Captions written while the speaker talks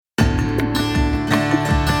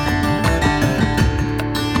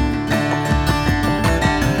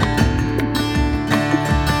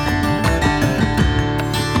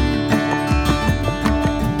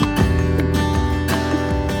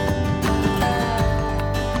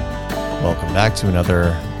Welcome back to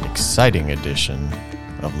another exciting edition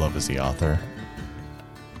of Love is the Author.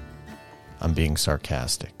 I'm being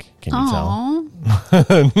sarcastic. Can you tell?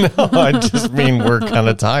 No, I just mean we're kind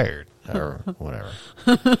of tired or whatever.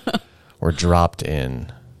 We're dropped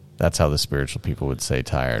in. That's how the spiritual people would say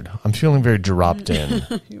tired. I'm feeling very dropped in.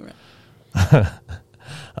 You're right.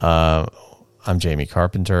 I'm Jaymee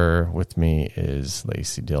Carpenter. With me is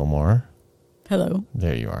Lacee Dilmore. Hello.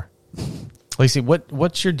 There you are. Lacee,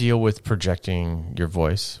 what's your deal with projecting your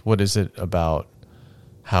voice? What is it about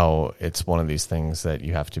how it's one of these things that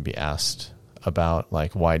you have to be asked about?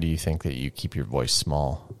 Like, why do you think that you keep your voice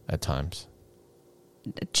small at times?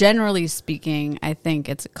 Generally speaking, I think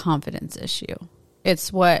it's a confidence issue.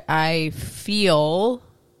 It's what I feel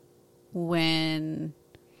when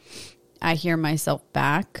I hear myself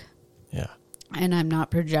back. Yeah. And I'm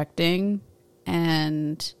not projecting.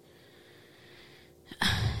 And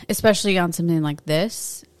especially on something like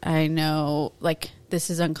this, I know, like, this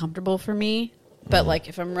is uncomfortable for me. But, like,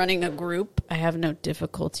 if I'm running a group, I have no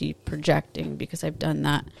difficulty projecting because I've done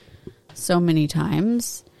that so many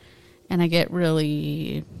times. And I get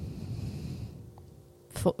really...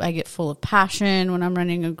 I get full of passion when I'm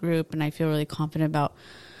running a group, and I feel really confident about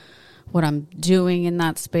what I'm doing in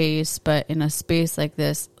that space. But in a space like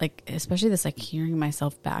this, like especially this like hearing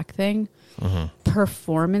myself back thing,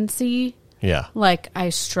 performance-y, like I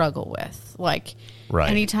struggle with. Like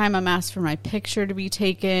anytime I'm asked for my picture to be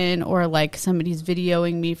taken or like somebody's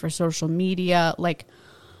videoing me for social media, like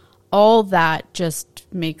all that just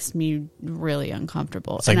makes me really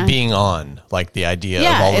uncomfortable. It's like being on, like the idea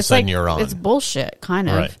of all of a sudden you're on. It's bullshit, kind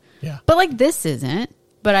of. Right. Yeah. But like this isn't.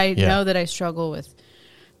 But I know that I struggle with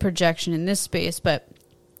projection in this space. But,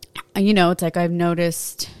 you know, it's like I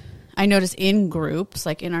noticed in groups,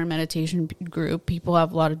 like in our meditation group, people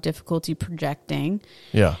have a lot of difficulty projecting.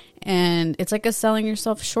 Yeah. And it's like a selling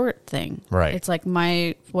yourself short thing. Right. It's like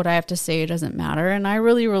what I have to say doesn't matter. And I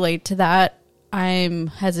really relate to that. I'm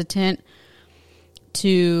hesitant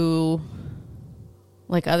to,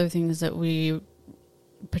 like other things that we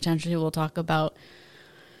potentially will talk about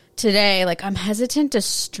today, like I'm hesitant to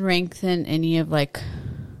strengthen any of like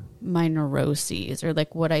my neuroses or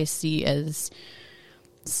like what I see as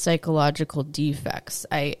psychological defects.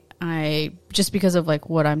 I just because of like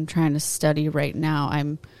what I'm trying to study right now,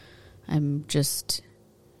 I'm just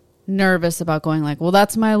nervous about going like, well,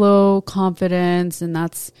 that's my low confidence, and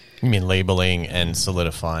that's... You mean labeling and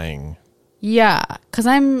solidifying? Yeah, because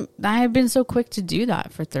I've been so quick to do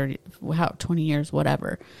that for 20 years,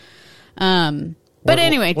 whatever. But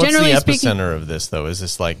anyway, generally what's the speaking, epicenter of this though? Is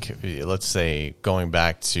this like, let's say, going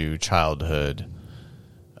back to childhood?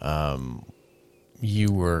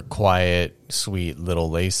 You were quiet, sweet little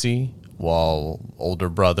Lacee, while older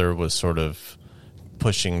brother was sort of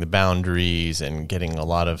pushing the boundaries and getting a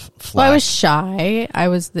lot of flack. Well, I was shy. I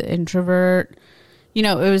was the introvert. You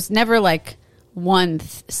know, it was never like one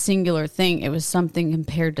singular thing. It was something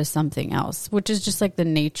compared to something else, which is just like the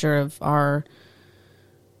nature of our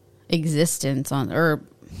existence or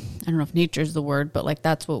I don't know if nature is the word, but like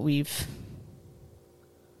that's what we've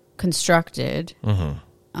constructed.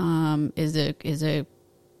 Is a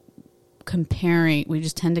comparing. We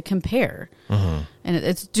just tend to compare, and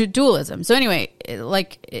it's dualism. So anyway,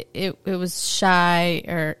 it was shy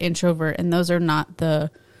or introvert, and those are not the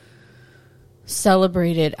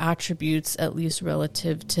celebrated attributes, at least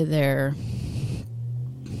relative to their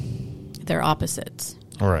opposites.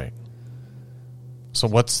 All right. So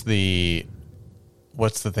what's the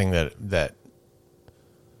thing that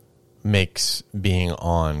makes being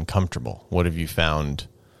on comfortable? What have you found?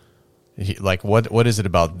 Like, what is it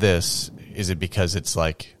about this? Is it because it's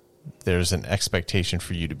like there's an expectation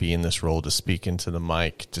for you to be in this role, to speak into the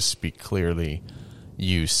mic, to speak clearly?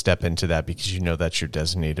 You step into that because you know that's your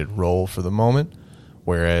designated role for the moment.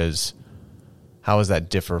 Whereas, how does that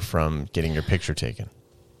differ from getting your picture taken?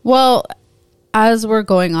 Well, as we're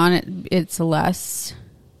going on, it's less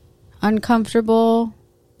uncomfortable.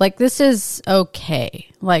 Like, this is okay.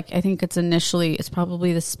 Like, I think it's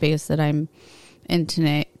probably the space that I'm in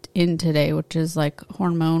today, which is like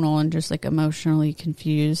hormonal and just like emotionally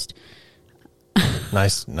confused.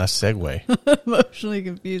 Nice segue. Emotionally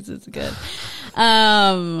confused is good.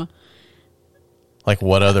 Like,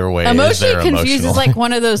 what other way emotionally is there confused is like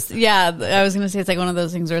one of those. Yeah, I was going to say it's like one of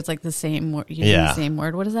those things where it's like the same word. The same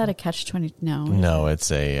word. What is that? A catch-20? No,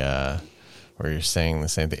 it's a where you're saying the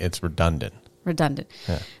same thing. It's redundant.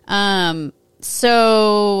 Yeah.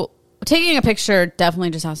 So taking a picture definitely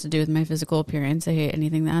just has to do with my physical appearance. I hate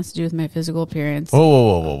anything that has to do with my physical appearance.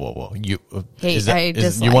 Whoa. You want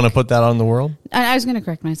to put that on the world? I was going to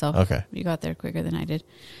correct myself. Okay. You got there quicker than I did.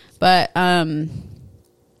 But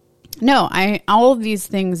No, all of these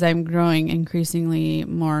things I'm growing increasingly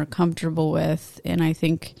more comfortable with, and I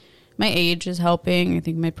think my age is helping. I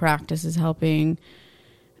think my practice is helping.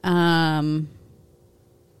 Let's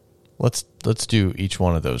do each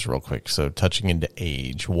one of those real quick. So touching into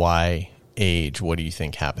age, why age? What do you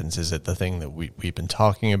think happens? Is it the thing that we've been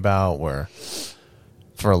talking about, where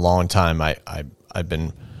for a long time I've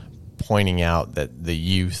been pointing out that the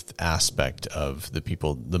youth aspect of the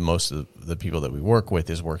people, most of the people that we work with,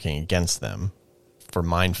 is working against them for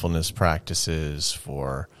mindfulness practices,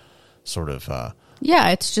 for sort of yeah,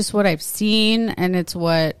 it's just what I've seen, and it's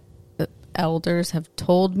what the elders have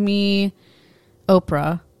told me.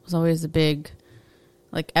 Oprah was always a big,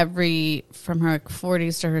 like, from her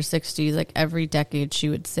 40s to her 60s, like every decade she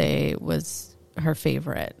would say was her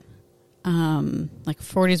favorite. Like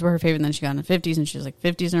 40s were her favorite, and then she got in the 50s, and she was like,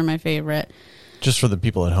 50s are my favorite. Just for the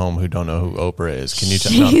people at home who don't know who Oprah is, can you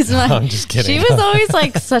tell me? No, I'm just kidding. She was always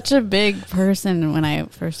like such a big person when I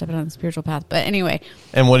first stepped on the spiritual path. But anyway.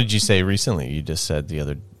 And what did you say recently? You just said the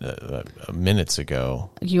other minutes ago.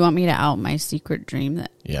 You want me to out my secret dream that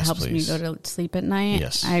helps please. me go to sleep at night?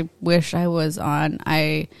 Yes. I wish I was on.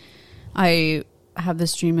 I have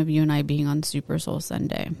this dream of you and I being on Super Soul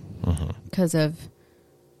Sunday because of,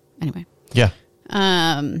 anyway. Yeah.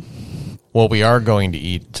 Well, we are going to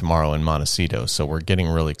eat tomorrow in Montecito, so we're getting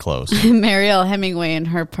really close. Marielle Hemingway and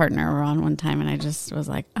her partner were on one time, and I just was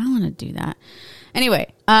like, I want to do that.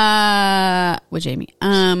 Anyway, with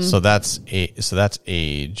Jaymee. So that's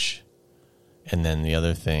age, and then the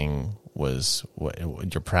other thing was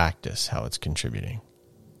your practice, how it's contributing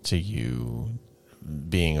to you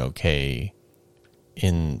being okay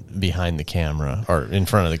behind the camera or in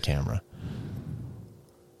front of the camera.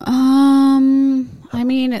 I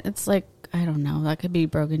mean, it's like, I don't know, that could be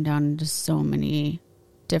broken down into so many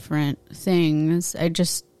different things. I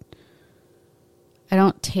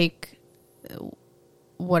don't take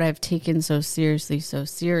what I've taken so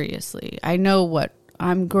seriously. I know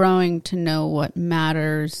I'm growing to know what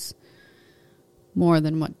matters more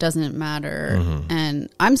than what doesn't matter. And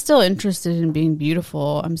I'm still interested in being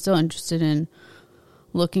beautiful. I'm still interested in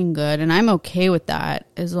looking good, and I'm okay with that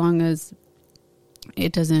as long as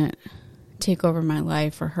it doesn't take over my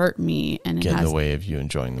life or hurt me, and get in the way of you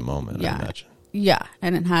enjoying the moment. Yeah, I imagine. Yeah,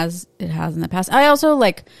 and it has in the past. I also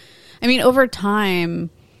over time.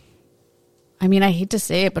 I mean, I hate to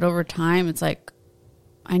say it, but over time, it's like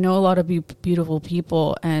I know a lot of beautiful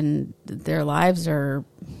people, and their lives or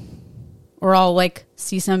I'll like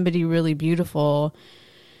see somebody really beautiful,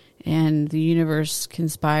 and the universe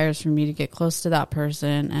conspires for me to get close to that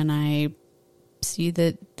person, and I see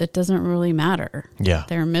that doesn't really matter. Yeah.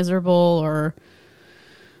 They're miserable, or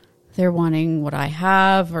they're wanting what I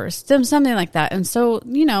have, or something like that. And so,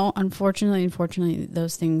 unfortunately,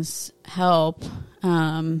 those things help.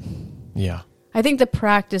 Yeah. I think the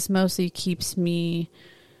practice mostly keeps me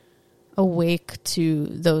awake to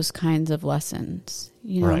those kinds of lessons,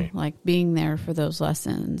 right. Like being there for those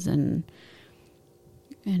lessons and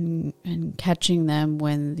catching them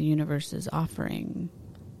when the universe is offering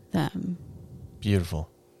them. Beautiful.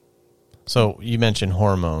 So you mentioned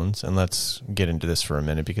hormones, and let's get into this for a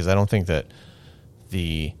minute, because I don't think that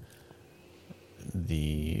the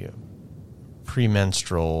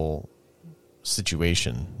premenstrual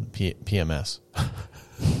situation, PMS,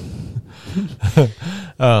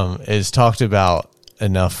 is talked about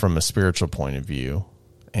enough from a spiritual point of view,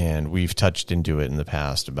 and we've touched into it in the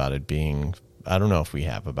past about it being, I don't know if we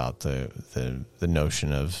have, about the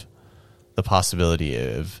notion of the possibility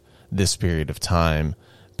of this period of time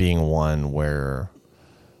being one where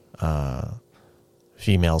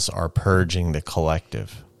females are purging the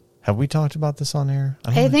collective. Have we talked about this on air?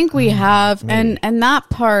 I think we have. Maybe. And that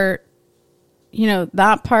part,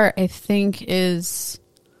 I think is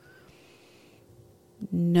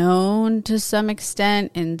known to some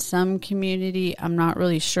extent in some community. I'm not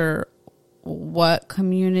really sure what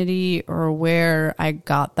community or where I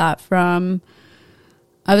got that from.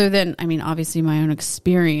 Other than, obviously my own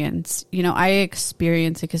experience. I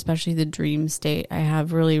experience, like, especially the dream state. I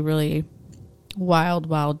have really, really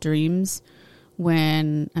wild dreams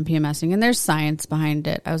when I'm PMSing. And there's science behind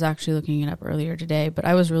it. I was actually looking it up earlier today, but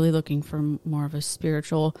I was really looking for more of a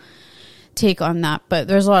spiritual take on that. But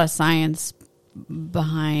there's a lot of science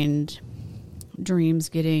behind dreams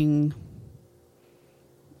getting,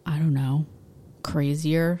 I don't know,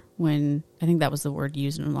 crazier when, I think that was the word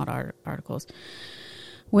used in a lot of articles,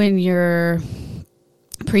 when you're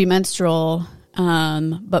premenstrual.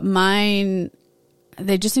 But mine,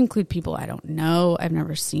 they just include people I don't know, I've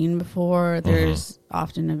never seen before. There's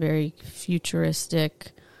often a very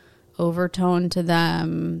futuristic overtone to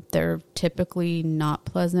them. They're typically not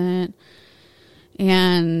pleasant.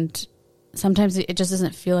 And sometimes it just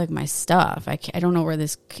doesn't feel like my stuff. I don't know where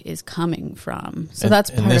this is coming from. So that's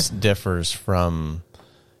part and this differs from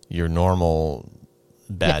your normal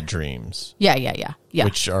bad dreams. Yeah.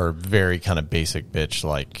 Which are very kind of basic bitch,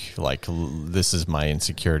 like this is my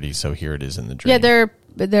insecurity, so here it is in the dream. Yeah,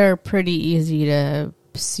 they're pretty easy to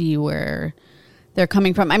see where they're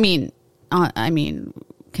coming from. I mean,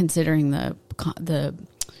 considering the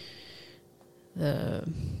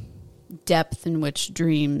depth in which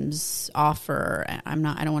dreams offer, I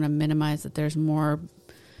don't want to minimize that there's more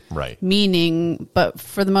meaning, but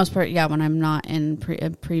for the most part, yeah, when I'm not in a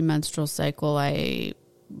premenstrual cycle,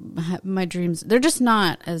 my dreams, they're just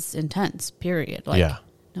not as intense, period.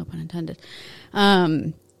 No pun intended.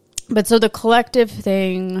 But so the collective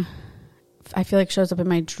thing, I feel like shows up in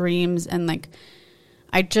my dreams, and like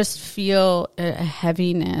I just feel a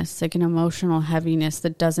heaviness, like an emotional heaviness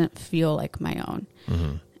that doesn't feel like my own.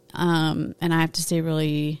 Mm-hmm. And I have to stay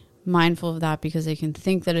really mindful of that, because I can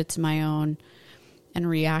think that it's my own and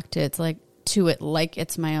react to it like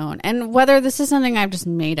it's my own. And whether this is something I've just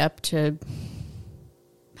made up to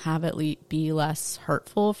have it be less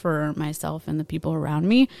hurtful for myself and the people around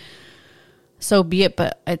me, so be it.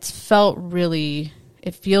 But it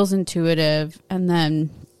feels intuitive. And then,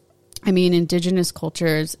 I mean, indigenous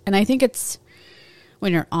cultures, and I think it's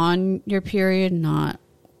when you're on your period, not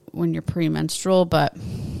when you're premenstrual, but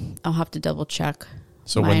I'll have to double check.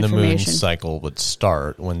 So when the moon cycle would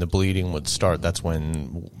start, when the bleeding would start, that's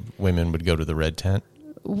when women would go to the red tent?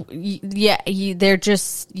 Yeah, they're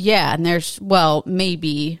just, and there's, well,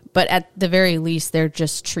 maybe, but at the very least, they're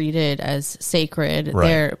just treated as sacred.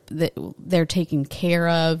 Right. They're taken care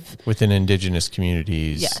of. Within indigenous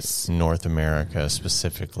communities, yes. North America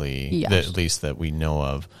specifically, yes. At least that we know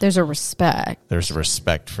of. There's a respect. There's a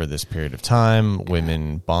respect for this period of time.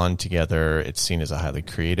 Women bond together. It's seen as a highly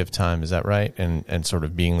creative time. Is that right? And sort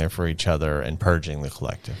of being there for each other and purging the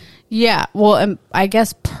collective. Yeah, well, I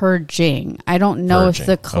guess purging. I don't know if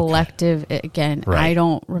the collective, again, right. I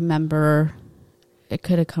don't remember. It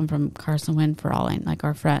could have come from Carson Wynn for all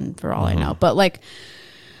our friend, for all I know.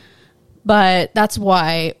 But that's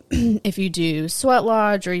why if you do sweat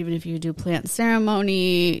lodge, or even if you do plant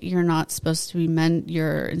ceremony, you're not supposed to be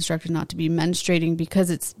you're instructed not to be menstruating, because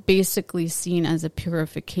it's basically seen as a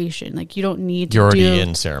purification. Like, you don't need to You're already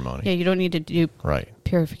in ceremony. Yeah, you don't need to do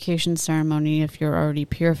purification ceremony if you're already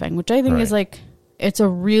purifying, which I think is it's a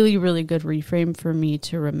really, really good reframe for me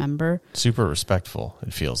to remember. Super respectful,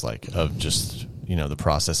 it feels like, of just, the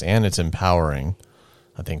process, and it's empowering,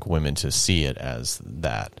 I think, women to see it as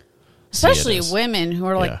that. Especially women who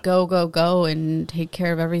are like, go, go, go, and take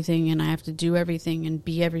care of everything, and I have to do everything and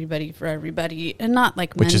be everybody for everybody, and not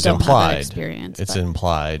like men don't have that experience. It's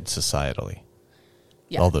implied societally.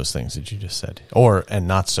 Yeah. All those things that you just said. And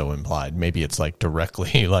not so implied. Maybe it's like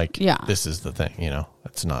directly this is the thing,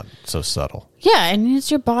 It's not so subtle. Yeah, and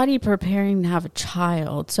it's your body preparing to have a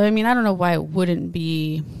child. So, I mean, I don't know why it wouldn't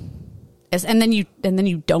be. And then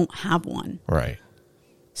you don't have one. Right.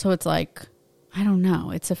 So it's like, I don't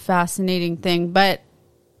know. It's a fascinating thing, but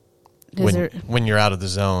when you're out of the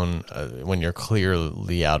zone, when you're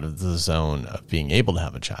clearly out of the zone of being able to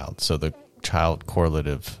have a child, so the child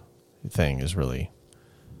correlative thing is really,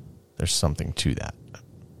 there's something to that.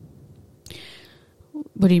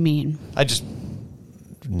 What do you mean?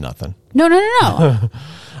 Nothing. No.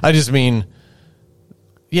 I just mean,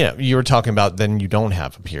 you were talking about then you don't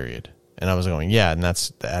have a period. And I was going, and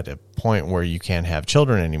that's at a point where you can't have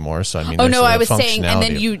children anymore. So, I mean, I was saying, and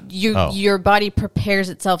then your body prepares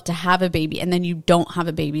itself to have a baby, and then you don't have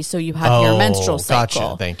a baby, so you have your menstrual cycle.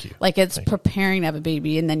 Gotcha. Thank you. Like, it's preparing to have a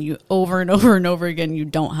baby, and then you over and over and over again, you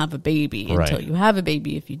don't have a baby until you have a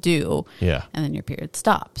baby, if you do. Yeah. And then your period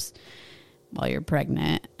stops while you're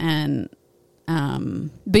pregnant. And,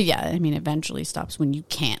 but yeah, I mean, eventually stops when you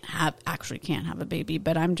can't have a baby.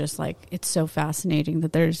 But I'm just like, it's so fascinating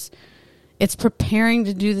that it's preparing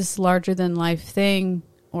to do this larger than life thing,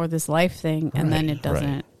 or this life thing, and then it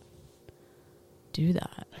doesn't do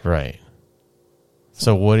that. Right.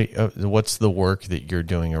 So what's the work that you're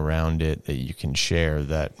doing around it that you can share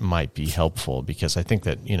that might be helpful? Because I think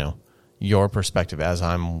that, your perspective as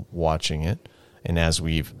I'm watching it, and as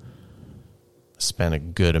we've spent a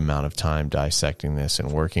good amount of time dissecting this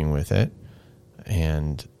and working with it,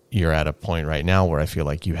 and you're at a point right now where I feel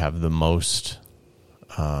like you have the most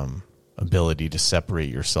ability to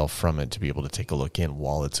separate yourself from it, to be able to take a look in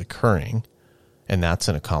while it's occurring. And that's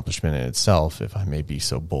an accomplishment in itself, if I may be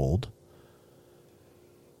so bold.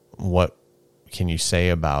 What can you say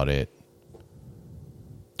about it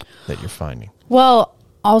that you're finding? Well,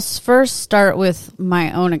 I'll first start with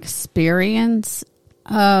my own experience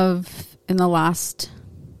of in the last,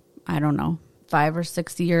 I don't know, 5 or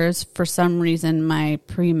 6 years. For some reason, my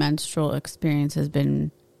premenstrual experience has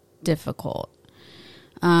been difficult.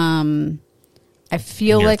 I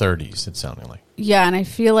feel in your like 30s, it's sounding like. Yeah, and I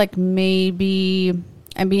feel like maybe,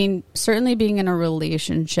 I mean, certainly being in a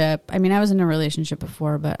relationship. I mean, I was in a relationship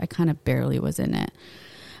before, but I kind of barely was in it.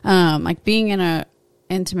 Like being in a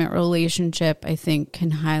intimate relationship, I think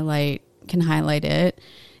can highlight it.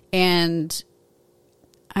 And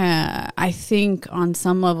I think on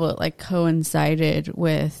some level it like coincided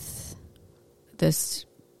with this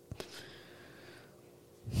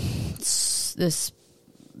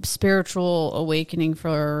spiritual awakening,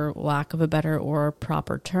 for lack of a better or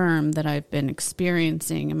proper term, that I've been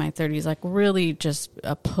experiencing in my 30s, like really just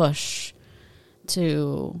a push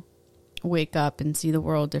to wake up and see the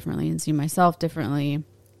world differently and see myself differently.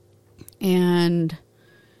 And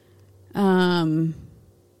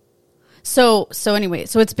so anyway,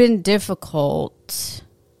 so it's been difficult.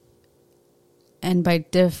 And by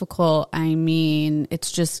difficult, I mean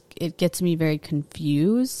it gets me very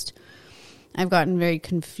confused. I've gotten very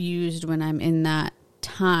confused when I'm in that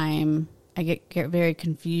time. I get very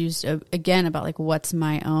confused again about like what's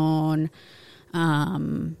my own.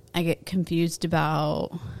 I get confused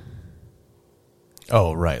about.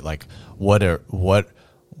 Oh, right. Like what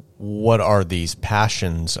are these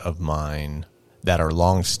passions of mine that are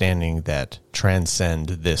long-standing that transcend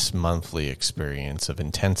this monthly experience of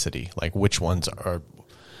intensity? Like which ones are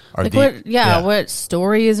like what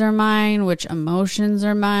stories are mine? Which emotions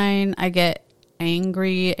are mine? I get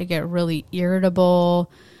angry. I get really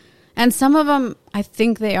irritable. And some of them, I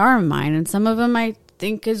think they are mine. And some of them I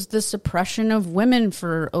think is the suppression of women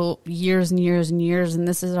for years and years and years. And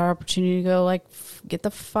this is our opportunity to go like, get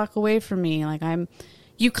the fuck away from me. Like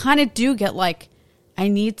you kind of do get like, I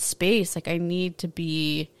need space. Like I need to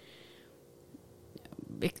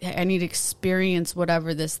experience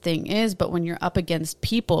whatever this thing is. But when you're up against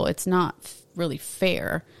people, it's not really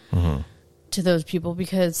fair to those people,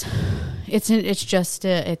 because it's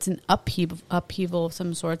an upheaval of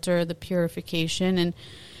some sorts, or the purification, and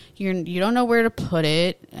you don't know where to put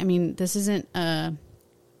it. I mean, this isn't a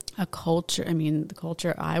culture. I mean, the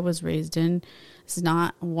culture I was raised in is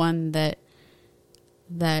not one that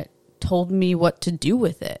told me what to do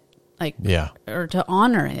with it. Like, or to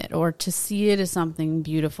honor it, or to see it as something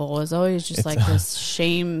beautiful. Is always just like this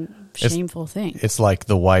shameful thing. It's like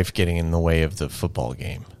the wife getting in the way of the football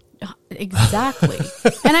game. Exactly.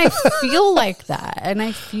 And I feel like that. And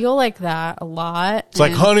I feel like that a lot. It's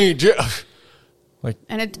like, honey, like,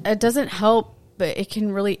 and it doesn't help, but it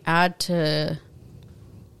can really add to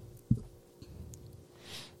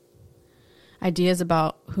ideas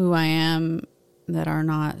about who I am that are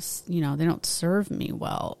not, they don't serve me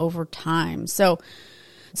well over time. So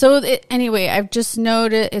anyway, I've just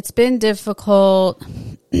noted it's been difficult.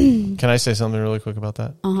 Can I say something really quick about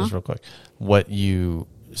that? Just real quick. What you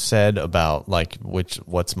said about like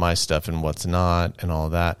what's my stuff and what's not and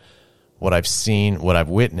all that. What I've seen, what I've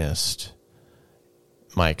witnessed,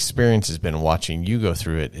 my experience has been watching you go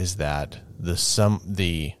through it, is that the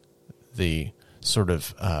sort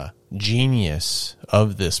of genius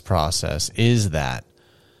of this process is that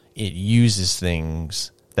it uses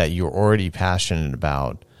things that you're already passionate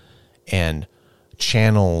about and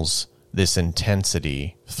channels this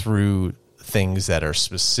intensity through things that are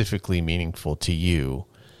specifically meaningful to you,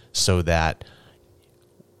 so that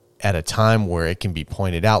at a time where it can be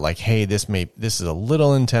pointed out like, hey, this is a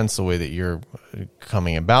little intense the way that you're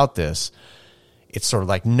coming about this. It's sort of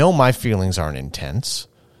like, no, my feelings aren't intense.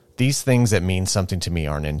 These things that mean something to me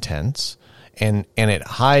aren't intense. And it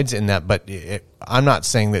hides in that, but I'm not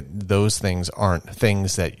saying that those things aren't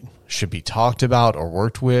things that should be talked about or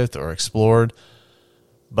worked with or explored,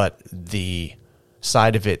 but the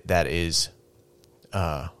side of it that is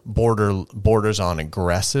borders on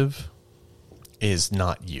aggressive is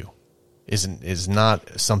not you. Is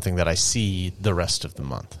not something that I see the rest of the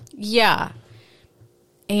month. Yeah.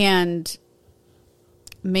 And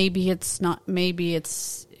maybe it's not, maybe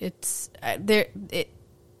it's there.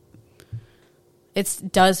 It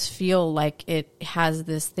does feel like it has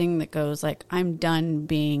this thing that goes like, I'm done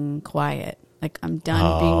being quiet. Like I'm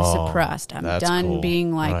done being suppressed. I'm done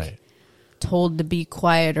being like told to be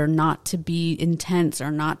quiet or not to be intense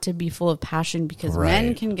or not to be full of passion, because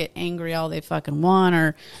men can get angry all they fucking want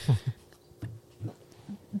or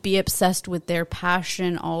be obsessed with their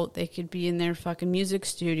passion. They could be in their fucking music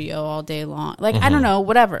studio all day long. Like, I don't know,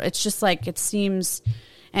 whatever. It's just like, it seems,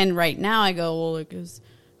 and right now I go, well, because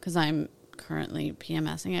currently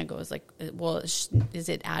PMSing, I go, is like, well, is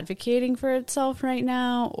it advocating for itself right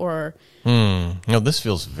now? Or no, this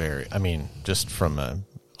feels very, I mean, just from an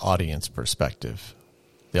audience perspective,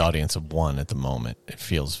 the audience of one at the moment, it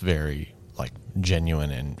feels very like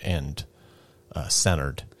genuine and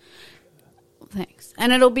centered. Thanks.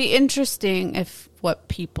 And it'll be interesting if what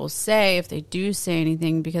people say, if they do say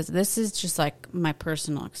anything, because this is just like my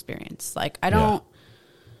personal experience. Like,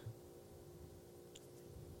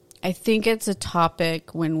 I think it's a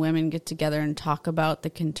topic when women get together and talk about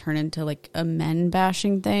that can turn into like a men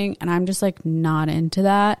bashing thing. And I'm just like not into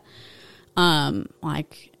that.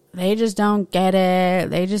 Like, they just don't get it.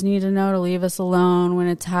 They just need to know to leave us alone when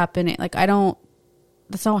it's happening. Like,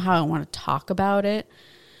 that's not how I want to talk about it.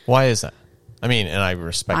 Why is that? I mean, and I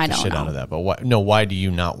respect the shit out of that, but why do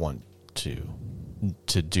you not want to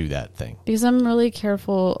do that thing? Because I'm really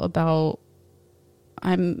careful about,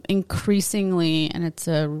 I'm increasingly, and it's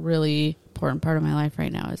a really important part of my life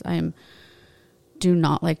right now, is do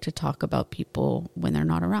not like to talk about people when they're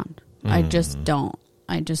not around. I just don't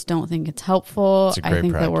think it's helpful. It's a great I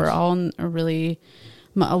think practice. that we're all in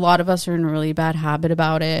a lot of us are in a really bad habit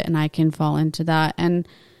about it, and I can fall into that. And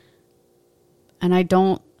I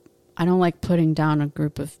don't like putting down a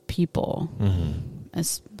group of people.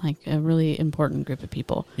 As like a really important group of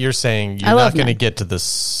people. You're saying you're not going to get to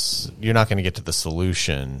this. You're not going to get to the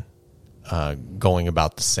solution going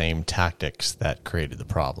about the same tactics that created the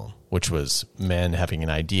problem, which was men having an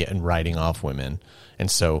idea and writing off women. And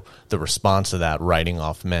so the response to that, writing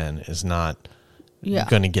off men, is not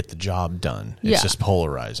going to get the job done. It's just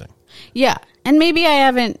polarizing. Yeah, and maybe I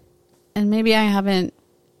haven't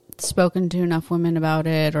spoken to enough women about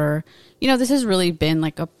it, or this has really been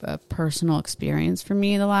like a personal experience for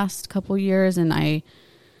me the last couple years, and I'm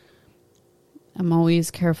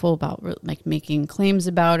always careful about like making claims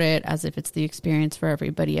about it as if it's the experience for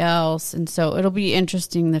everybody else. And so it'll be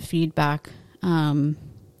interesting, the feedback.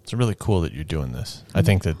 It's really cool that you're doing this. I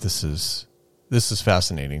think that this is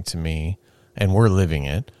fascinating to me, and we're living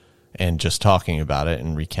it, and just talking about it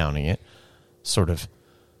and recounting it sort of,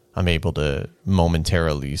 I'm able to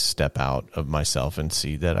momentarily step out of myself and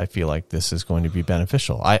see that I feel like this is going to be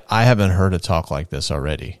beneficial. I haven't heard a talk like this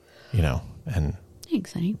already, and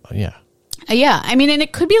thanks, honey. Yeah. Yeah. I mean, and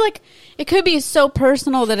it could be so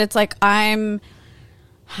personal that it's like, I'm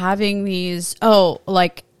having these, one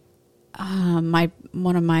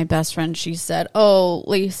of my best friends, she said, "Oh,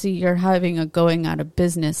 Lacee, you're having a going out of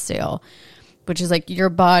business sale," which is like your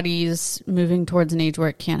body's moving towards an age where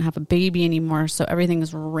it can't have a baby anymore. So everything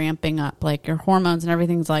is ramping up, like your hormones and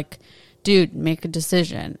everything's like, dude, make a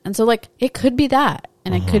decision. And so like, it could be that.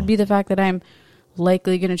 And it could be the fact that I'm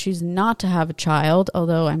likely going to choose not to have a child,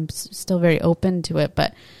 although I'm still very open to it.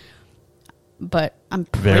 But I'm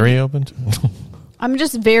very open to I'm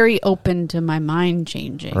just very open to my mind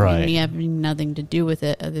changing, right, and me having nothing to do with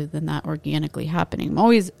it other than that organically happening. I'm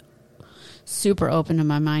always super open to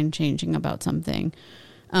my mind changing about something.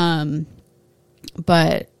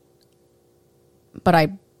 But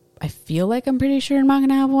I feel like I'm pretty sure I'm not going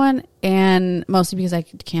to have one. And mostly because I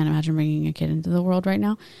can't imagine bringing a kid into the world right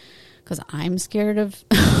now, because I'm scared of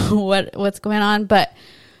what's going on. But,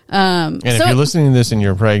 and if you're listening to this and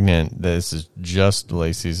you're pregnant, this is just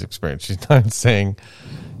Lacee's experience. She's not saying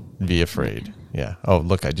be afraid. Yeah. Oh,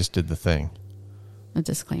 look, I just did the thing. A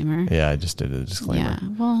disclaimer. Yeah, I just did a disclaimer. Yeah,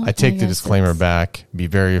 well, I take the disclaimer back. Be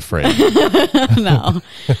very afraid. No.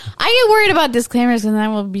 I get worried about disclaimers, and I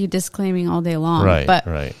will be disclaiming all day long. Right, but,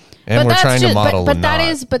 right. And we're trying to model but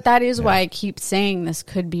that is why I keep saying this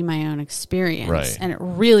could be my own experience. Right. And it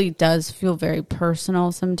really does feel very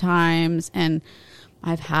personal sometimes. And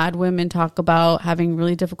I've had women talk about having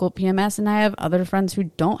really difficult PMS, and I have other friends who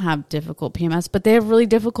don't have difficult PMS, but they have really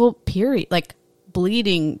difficult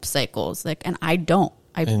bleeding cycles, and I don't.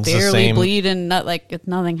 I barely bleed, and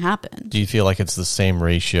nothing happens. Do you feel like it's the same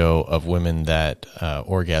ratio of women that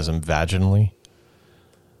orgasm vaginally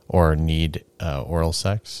or need oral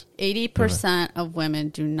sex? 80% of women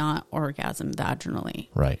do not orgasm vaginally.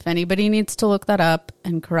 Right. If anybody needs to look that up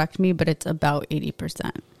and correct me, but it's about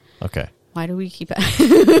 80%. Okay. Why do we keep it?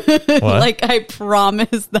 I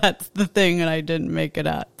promise that's the thing, and I didn't make it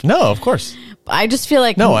up. No, of course. I just feel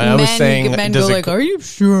like I was saying, men go like, "Are you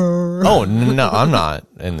sure?" Oh no, I'm not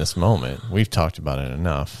in this moment. We've talked about it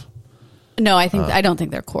enough. No, I don't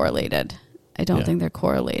think they're correlated.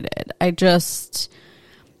 I just,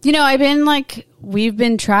 we've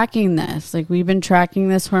been tracking this. We've been tracking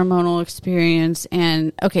this hormonal experience,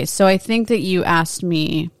 and okay, so I think that you asked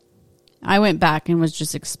me. I went back and was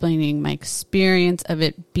just explaining my experience of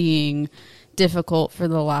it being difficult for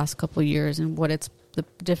the last couple of years and what it's the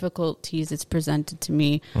difficulties it's presented to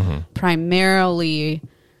me, primarily,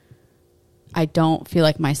 I don't feel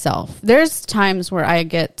like myself. There's times where I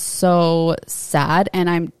get so sad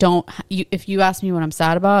and if you ask me what I'm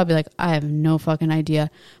sad about, I'll be like, I have no fucking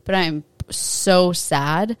idea. But I'm so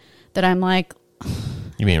sad that I'm like...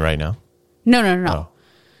 You mean right now? No. Oh.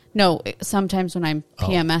 No, sometimes when I'm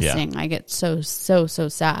PMSing, I get so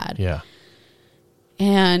sad. Yeah.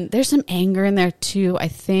 And there's some anger in there too, I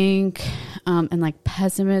think, and like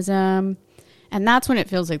pessimism. And that's when it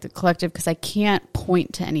feels like the collective, because I can't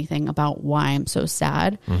point to anything about why I'm so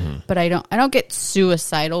sad. But I don't get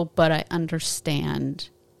suicidal, but I understand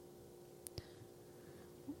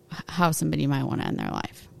how somebody might want to end their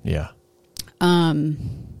life. Yeah.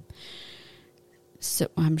 So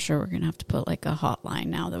I'm sure we're gonna have to put like a hotline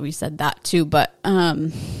now that we said that too. But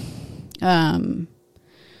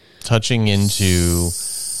touching into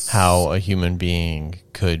how a human being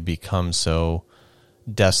could become so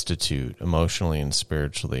destitute emotionally and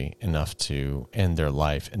spiritually enough to end their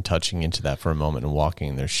life, and touching into that for a moment and walking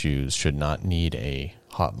in their shoes should not need a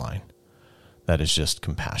hotline. That is just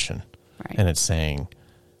compassion. Right. And it's saying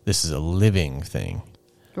this is a living thing.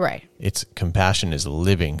 Right. It's compassion is a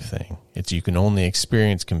living thing. It's you can only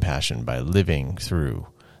experience compassion by living through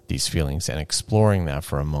these feelings and exploring that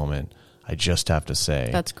for a moment. I just have to say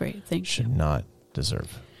that's great. Thank you. Should not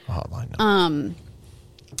deserve a hotline number.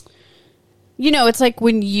 You know, it's like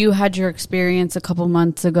when you had your experience a couple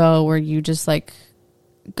months ago where you just like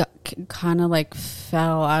got kind of like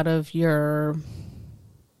fell out of your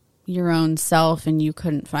own self and you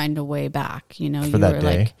couldn't find a way back, you know, for you that were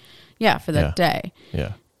day? like, yeah, for that day.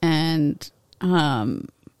 Yeah. And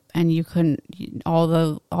you couldn't, all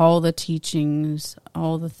the teachings,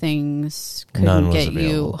 all the things couldn't get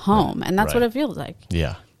you home. Right. And that's what it feels like.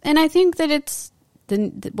 Yeah. And I think that it's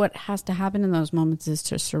what has to happen in those moments is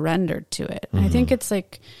to surrender to it. I think it's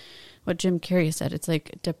like what Jim Carrey said. It's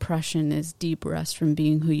like depression is deep rest from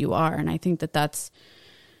being who you are. And I think that's,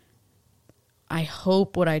 I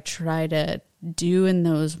hope what I try to do in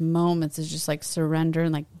those moments is just like surrender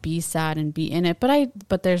and like be sad and be in it.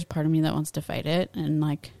 But there's part of me that wants to fight it and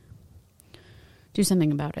like do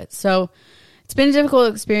something about it. So it's been a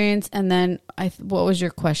difficult experience. And then what was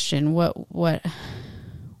your question?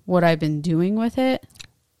 What I've been doing with it?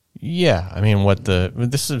 Yeah. I mean, all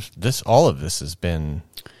of this has been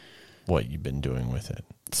what you've been doing with it.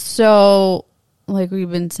 So like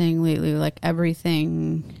we've been saying lately, like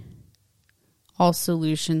everything, all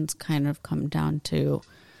solutions kind of come down to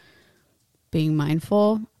being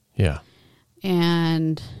mindful. Yeah.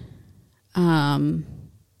 And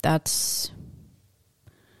that's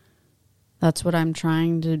what I'm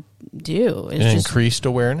trying to do. Is increased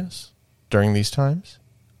awareness during these times?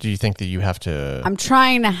 Do you think that you have to... I'm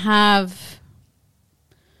trying to have...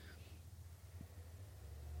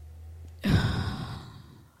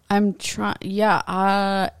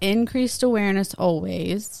 increased awareness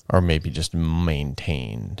always. Or maybe just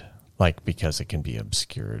maintained, like because it can be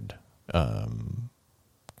obscured hormonally,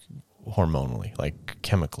 like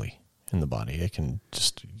chemically in the body. It can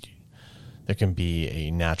just... There can be a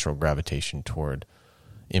natural gravitation toward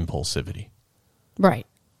impulsivity. Right.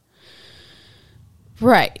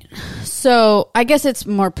 So I guess it's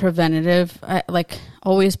more preventative, like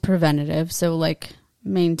always preventative. So like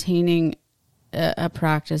maintaining a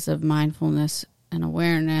practice of mindfulness and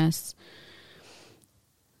awareness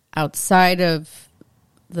outside of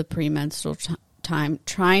the premenstrual time,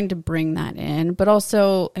 trying to bring that in, but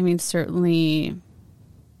also, I mean, certainly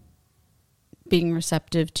being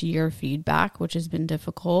receptive to your feedback, which has been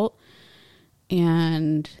difficult.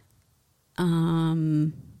 And,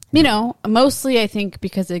 you know, mostly I think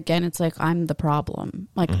because, again, it's like I'm the problem.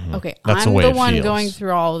 Like, okay, That's I'm the one feels. going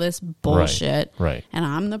through all this bullshit. Right. And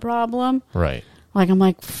I'm the problem. Right. Like, I'm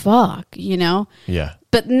like, fuck, you know? Yeah.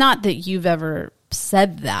 But not that you've ever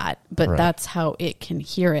said that, but Right. that's how it can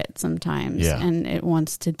hear it sometimes. Yeah. And it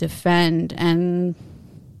wants to defend. And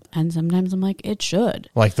sometimes I'm like, it should.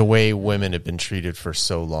 Like the way women have been treated for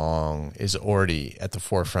so long is already at the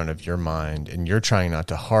forefront of your mind, and you're trying not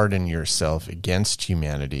to harden yourself against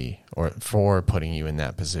humanity or for putting you in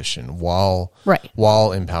that position while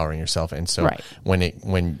empowering yourself. And so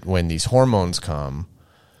when these hormones come,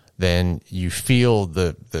 then you feel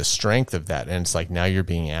the strength of that. And it's like now you're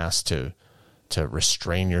being asked to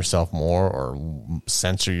restrain yourself more or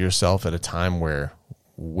censor yourself at a time where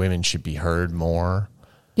women should be heard more.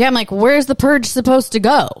 Yeah, I'm like, where's the purge supposed to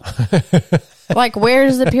go? Like,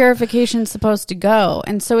 where's the purification supposed to go?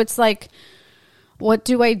 And so it's like, what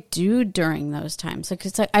do I do during those times? Like,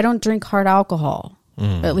 it's like, I don't drink hard alcohol.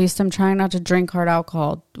 At least I'm trying not to drink hard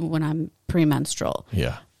alcohol when I'm premenstrual.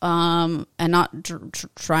 Yeah. and not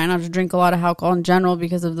try not to drink a lot of alcohol in general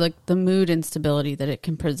because of like the mood instability that it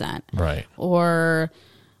can present. Right. Or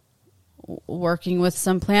working with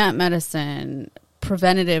some plant medicine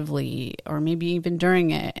preventatively, or maybe even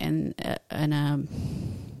during it in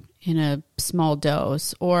a small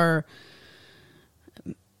dose, or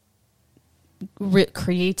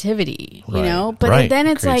creativity, you know, but then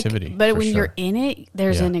it's like, but when you're in it,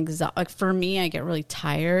 there's an like for me, I get really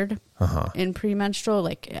tired in premenstrual.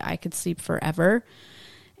 Like I could sleep forever,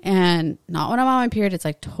 and not when I'm on my period. It's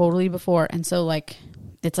like totally before. And so like,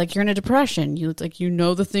 it's like you're in a depression. It's like, you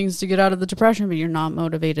know, the things to get out of the depression, but you're not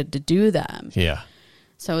motivated to do them. Yeah.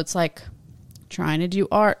 So it's like trying to do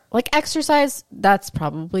art, like exercise. That's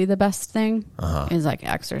probably the best thing is like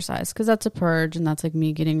exercise. 'Cause that's a purge, and that's like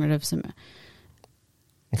me getting rid of some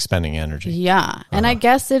expending energy. Yeah. And I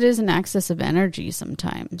guess it is an excess of energy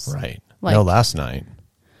sometimes. Right. Like, no, last night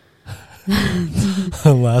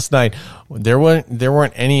there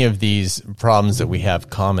weren't any of these problems that we have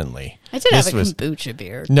commonly. I did have a kombucha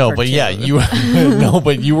beer. No, but yeah, you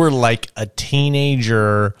were like a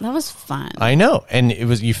teenager. That was fun. I know. And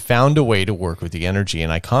you found a way to work with the energy,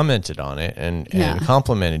 and I commented on it and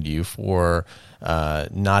complimented you for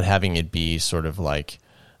not having it be sort of like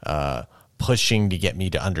pushing to get me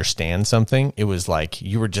to understand something. It was like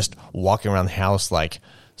you were just walking around the house like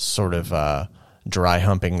sort of dry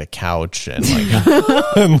humping the couch and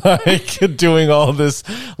like and like doing all this,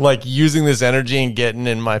 like using this energy and getting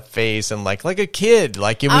in my face and like a kid.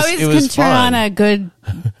 Like it was can turn fun. on a good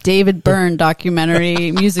David Byrne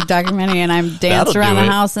music documentary, and I'm dance around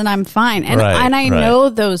the house and I'm fine. And I know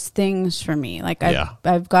those things for me. Like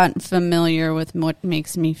I've gotten familiar with what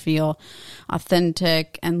makes me feel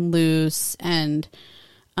authentic and loose, and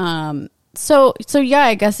so yeah,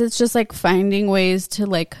 I guess it's just like finding ways to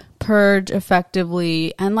like purge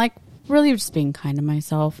effectively, and like really just being kind to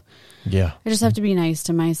myself. Yeah. I just have to be nice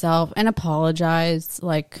to myself and apologize.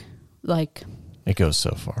 Like it goes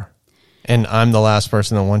so far. And I'm the last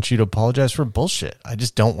person that wants you to apologize for bullshit. I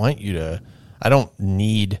just don't want you to. I don't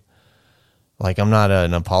need, like, I'm not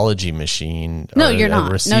an apology machine. No, you're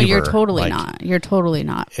not. No, you're totally not. You're totally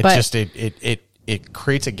not. It just it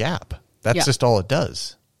creates a gap. That's just all it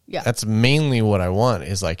does. Yeah. That's mainly what I want,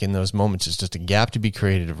 is like in those moments, it's just a gap to be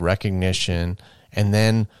created of recognition, and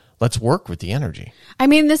then let's work with the energy. I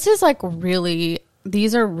mean, this is like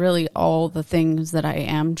these are really all the things that I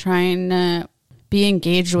am trying to be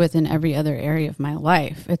engaged with in every other area of my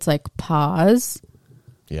life. It's like pause.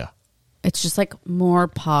 Yeah. It's just like more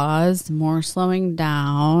pause, more slowing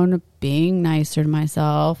down, being nicer to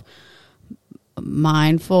myself,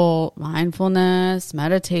 mindfulness,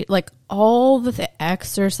 meditate, like all the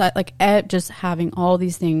exercise, like just having all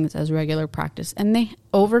these things as regular practice. And they,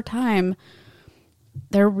 over time,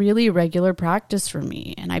 they're really regular practice for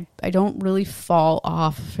me. And I don't really fall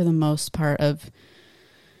off for the most part of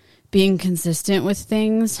being consistent with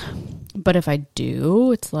things. But if I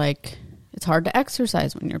do, it's like, it's hard to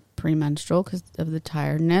exercise when you're premenstrual because of the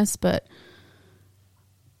tiredness. But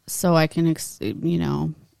so I can,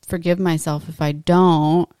 forgive myself if I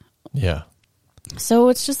don't. Yeah. So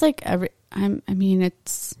it's just like I'm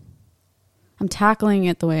tackling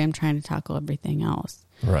it the way I'm trying to tackle everything else.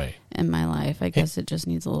 Right. In my life. I guess it just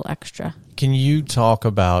needs a little extra. Can you talk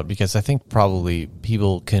about, because I think probably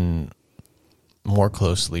people can more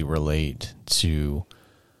closely relate to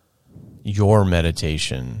your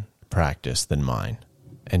meditation practice than mine.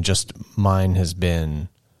 And just mine has been,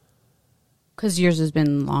 because yours has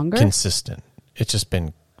been longer? Consistent. It's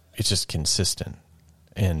just consistent.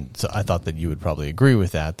 And so I thought that you would probably agree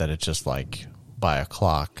with that it's just like by a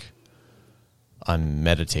clock, I'm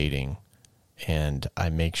meditating and I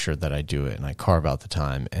make sure that I do it and I carve out the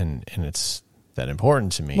time, and it's that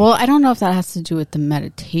important to me. Well, I don't know if that has to do with the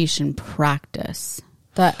meditation practice.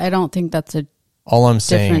 That I don't think that's a all I'm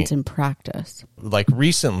saying, difference in practice. Like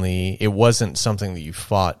recently, it wasn't something that you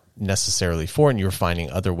fought necessarily for, and you were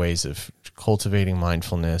finding other ways of cultivating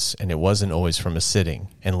mindfulness, and it wasn't always from a sitting.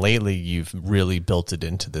 And lately, you've really built it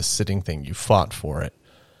into this sitting thing. You fought for it.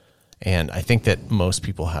 And I think that most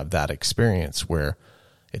people have that experience where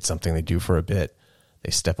it's something they do for a bit, they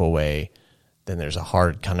step away, then there's a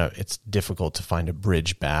hard kind of, it's difficult to find a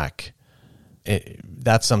bridge back.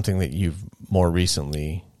 That's something that you've more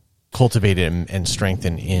recently cultivated and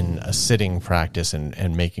strengthened in a sitting practice,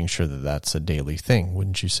 and making sure that that's a daily thing,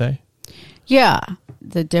 wouldn't you say? Yeah.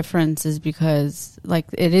 The difference is because, like,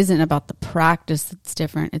 it isn't about the practice that's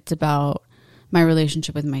different. It's about my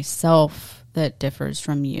relationship with myself that differs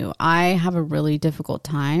from you. I have a really difficult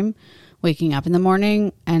time waking up in the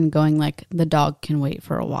morning and going like, the dog can wait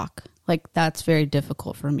for a walk. like that's very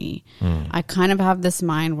difficult for me. I kind of have this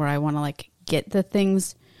mind where I want to like get the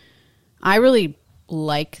things. I really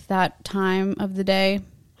like that time of the day,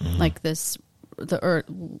 like the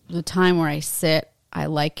time where I sit. I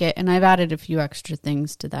like it, and I've added a few extra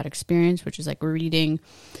things to that experience, which is like reading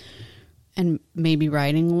and maybe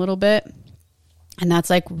writing a little bit, and that's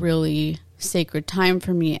like really sacred time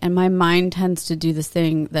for me. And my mind tends to do this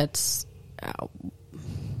thing that's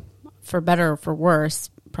for better or for worse,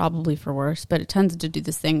 probably for worse, but it tends to do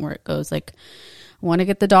this thing where it goes like, I want to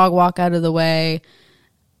get the dog walk out of the way,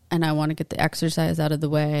 and I want to get the exercise out of the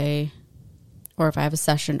way, or if I have a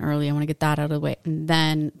session early, I want to get that out of the way, and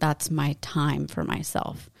then that's my time for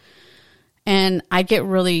myself. And I get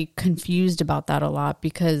really confused about that a lot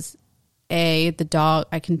because the dog,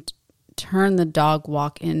 I can turn the dog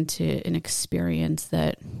walk into an experience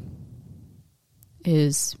that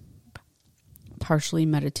is partially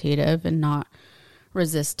meditative and not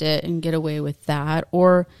resist it and get away with that,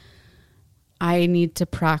 or I need to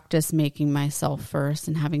practice making myself first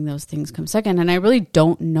and having those things come second. And I really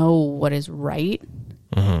don't know what is right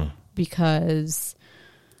because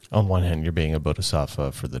on one hand, you're being a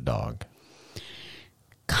bodhisattva for the dog.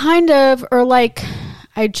 Kind of, or like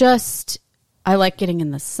I like getting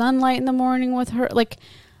in the sunlight in the morning with her. Like,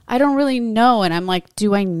 I don't really know. And I'm like,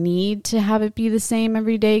 do I need to have it be the same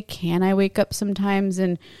every day? Can I wake up sometimes?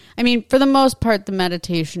 And I mean, for the most part, the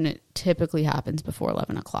meditation, it typically happens before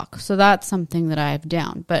 11 o'clock. So that's something that I have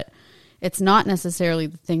down, but it's not necessarily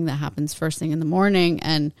the thing that happens first thing in the morning.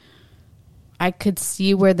 And I could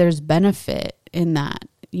see where there's benefit in that,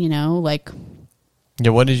 you know, like.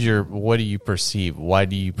 Yeah. What do you perceive? Why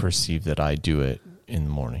do you perceive that I do it in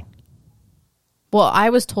the morning? Well, I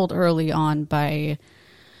was told early on by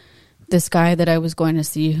this guy that I was going to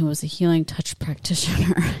see who was a healing touch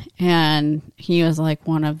practitioner, and he was like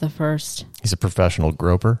one of the first. He's a professional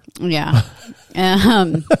groper. Yeah. Right.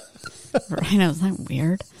 I was like,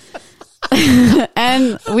 weird.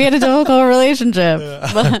 And we had a difficult relationship,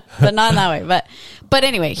 but not in that way. But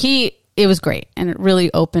anyway, it was great, and it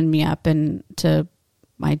really opened me up to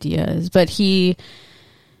ideas. But he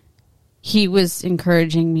was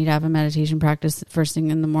encouraging me to have a meditation practice first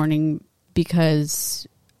thing in the morning because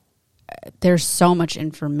there's so much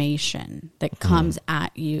information that comes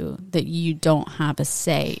at you that you don't have a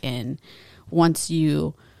say in once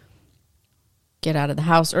you get out of the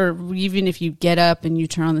house, or even if you get up and you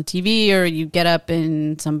turn on the TV, or you get up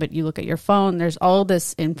and you look at your phone. There's all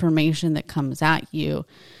this information that comes at you.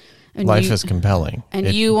 And life is compelling.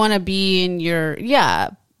 And you want to be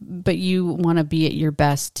but you want to be at your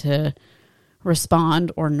best to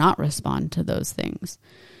respond or not respond to those things.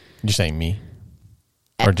 You're saying me?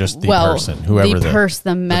 Or just the person, whoever the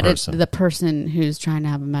person who's trying to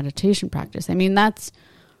have a meditation practice. I mean,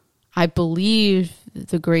 I believe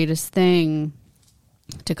the greatest thing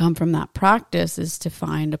to come from that practice is to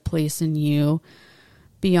find a place in you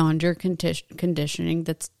beyond your conditioning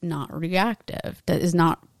that's not reactive, that is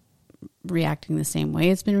not reacting the same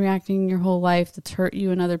way it's been reacting your whole life, that's hurt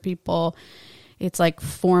you and other people. It's like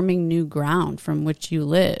forming new ground from which you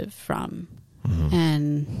live from.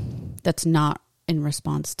 And that's not in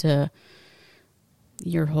response to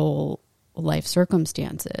your whole life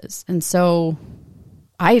circumstances. And so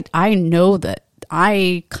I know that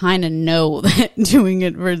I kind of know that doing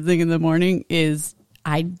it first thing in the morning is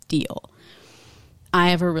ideal. I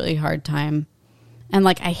have a really hard time. And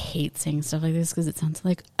like, I hate saying stuff like this because it sounds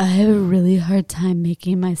like I have a really hard time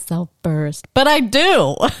making myself burst, but I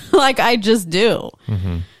do. Like, I just do.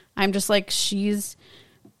 I'm just like, she's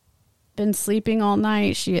been sleeping all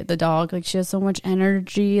night. The dog, like, she has so much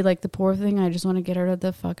energy. Like, the poor thing, I just want to get her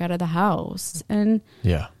the fuck out of the house. And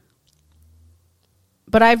yeah.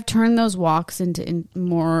 But I've turned those walks into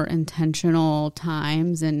more intentional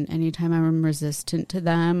times, and anytime I'm resistant to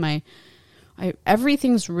them,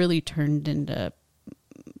 everything's really turned into.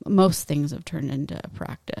 Most things have turned into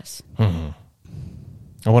practice. I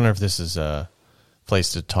wonder if this is a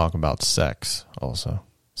place to talk about sex also,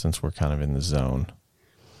 since we're kind of in the zone.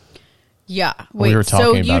 Yeah. Wait, we were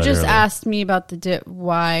talking so you just asked me about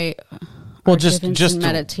why... Well, just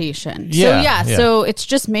meditation. Yeah, so it's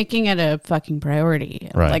just making it a fucking priority.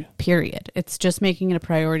 Right. Like, period. It's just making it a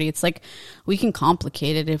priority. It's like, we can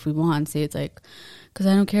complicate it if we want. Say it's like, because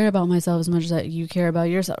I don't care about myself as much as you care about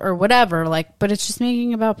yourself, or whatever. Like, but it's just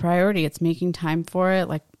making about priority. It's making time for it.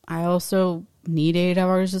 Like, I also need 8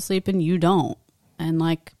 hours of sleep, and you don't. And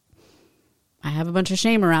like, I have a bunch of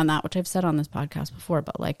shame around that, which I've said on this podcast before.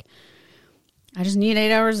 But like, I just need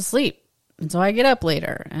 8 hours of sleep, and so I get up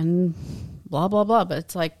later, and blah blah blah. But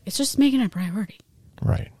it's like, it's just making it a priority.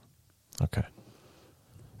 Right. Okay.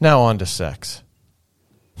 Now on to sex.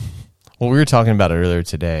 Well, we were talking about it earlier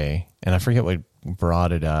today, and I forget what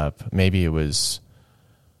brought it up. Maybe it was,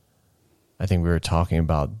 I think we were talking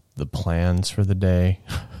about the plans for the day.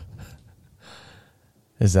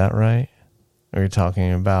 Is that right? We were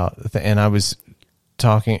talking about, and I was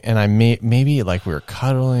talking, and I maybe like we were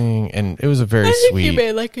cuddling, and it was a very sweet. You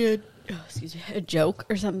made like a joke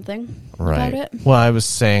or something right. about it. Well, I was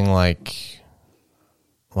saying like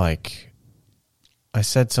I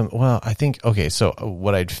said some. Well, I think okay. So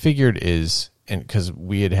what I'd figured is, and because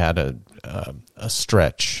we had a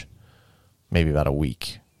stretch, maybe about a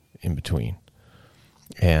week in between,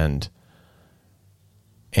 and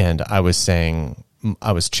I was saying,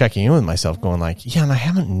 I was checking in with myself, going like, yeah, and I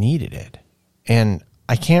haven't needed it, and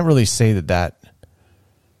I can't really say that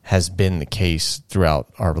has been the case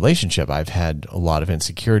throughout our relationship. I've had a lot of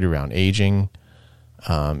insecurity around aging.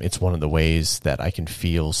 It's one of the ways that I can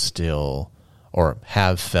feel still, or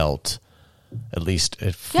have felt, at least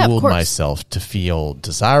it fooled myself to feel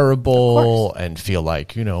desirable and feel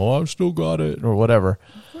like, I've still got it or whatever.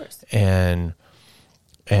 Of course. And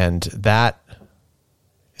that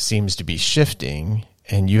seems to be shifting.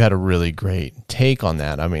 And you had a really great take on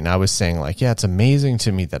that. I mean, I was saying like, yeah, it's amazing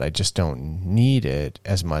to me that I just don't need it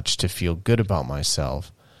as much to feel good about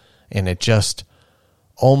myself. And it just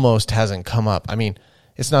almost hasn't come up. I mean,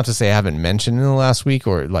 it's not to say I haven't mentioned in the last week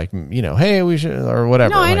or like, hey, we should, or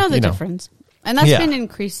whatever. No, I like, know the difference. And that's been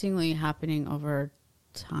increasingly happening over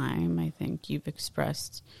time. I think you've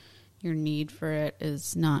expressed your need for it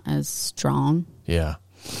is not as strong. Yeah.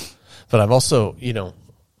 But I've also,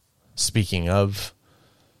 speaking of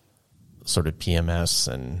sort of PMS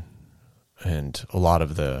and a lot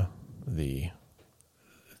of the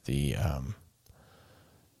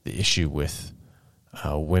issue with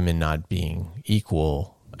women not being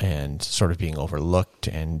equal and sort of being overlooked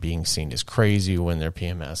and being seen as crazy when they're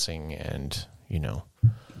PMSing, and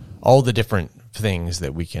all the different things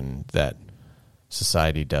that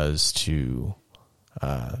society does to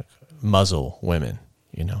muzzle women.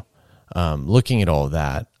 Looking at all of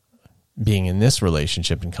that, being in this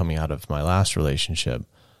relationship and coming out of my last relationship,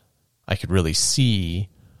 I could really see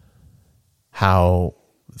how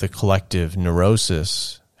the collective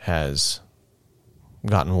neurosis has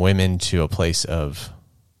gotten women to a place of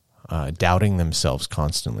doubting themselves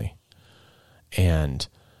constantly. And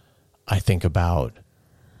I think about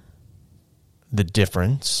the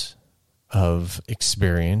difference of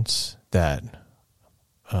experience that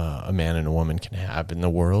a man and a woman can have in the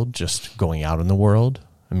world, just going out in the world.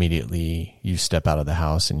 Immediately you step out of the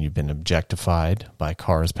house and you've been objectified by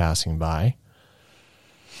cars passing by.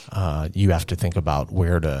 You have to think about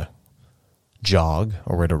where to jog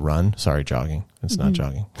or where to run. Sorry, jogging. It's not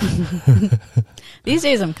jogging. These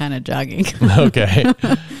days I'm kind of jogging. Okay.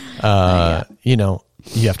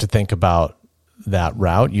 You have to think about that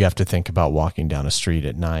route. You have to think about walking down a street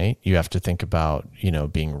at night. You have to think about,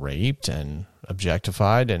 being raped and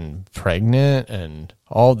objectified and pregnant and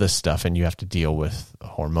all this stuff. And you have to deal with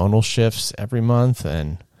hormonal shifts every month.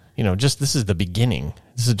 And, this is the beginning.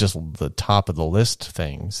 This is just the top of the list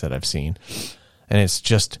things that I've seen. And it's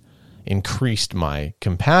just increased my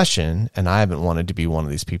compassion. And I haven't wanted to be one of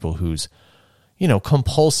these people who's,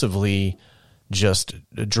 compulsively just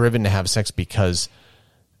driven to have sex because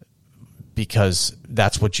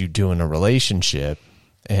that's what you do in a relationship.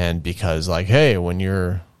 And because like, hey, when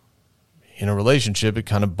you're in a relationship, it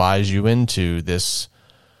kind of buys you into this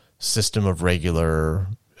system of regular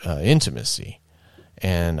intimacy.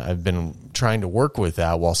 And I've been trying to work with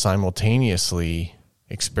that while simultaneously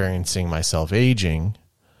experiencing myself aging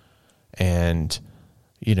and,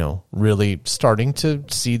 really starting to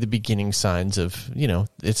see the beginning signs of,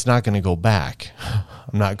 it's not going to go back.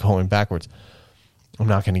 I'm not going backwards. I'm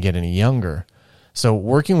not going to get any younger. So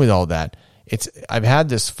working with all that, I've had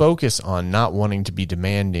this focus on not wanting to be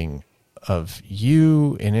demanding of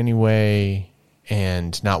you in any way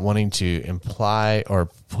and not wanting to imply or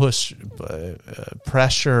push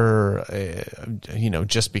pressure,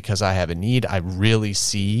 just because I have a need. I really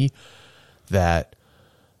see that,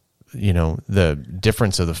 the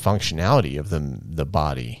difference of the functionality of the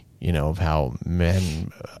body, of how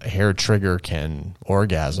men hair trigger can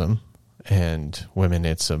orgasm and women,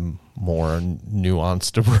 it's a more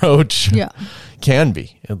nuanced approach. Yeah. Can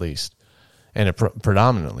be, at least. And it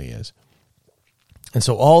predominantly is. And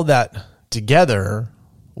so all that together,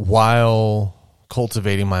 while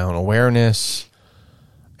cultivating my own awareness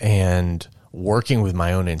and working with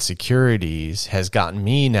my own insecurities, has gotten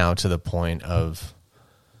me now to the point of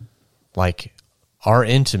like our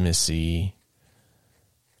intimacy,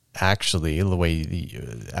 actually, the way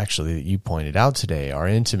that you pointed out today, our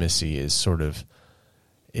intimacy is sort of,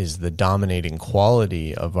 is the dominating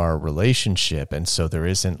quality of our relationship. And so there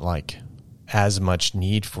isn't like as much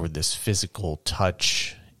need for this physical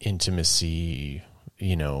touch, intimacy,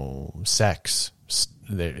 sex.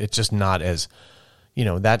 It's just not as,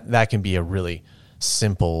 that can be a really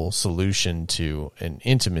simple solution to an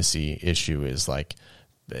intimacy issue, is like,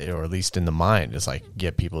 or at least in the mind, is like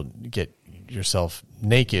get yourself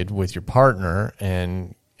naked with your partner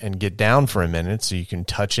and get down for a minute so you can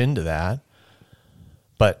touch into that.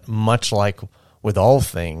 But much like with all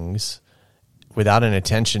things, without an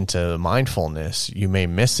attention to mindfulness, you may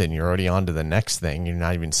miss it and you're already on to the next thing. You're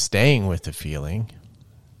not even staying with the feeling.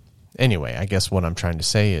 Anyway, I guess what I'm trying to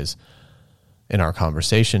say is, in our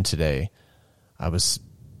conversation today, I was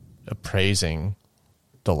appraising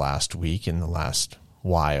the last week and the last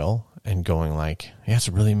while and going like, yeah, it's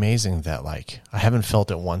really amazing that like I haven't felt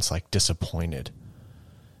at once like disappointed.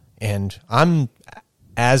 And I'm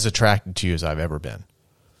as attracted to you as I've ever been.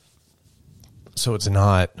 So it's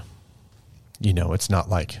not, it's not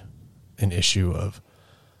like an issue of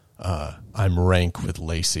I'm rank with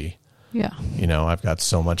Lacee. Yeah. I've got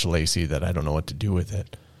so much Lacee that I don't know what to do with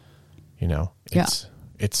it.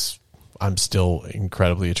 It's I'm still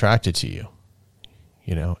incredibly attracted to you,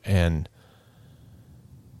 and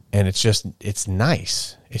it's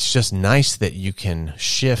nice. It's just nice that you can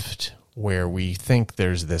shift where we think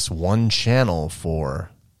there's this one channel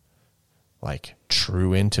for like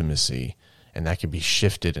true intimacy, and that can be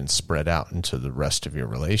shifted and spread out into the rest of your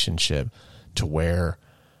relationship, to where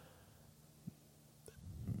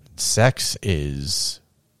sex is,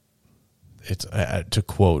 it's to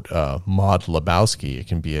quote Maud Lebowski, it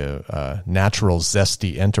can be a natural,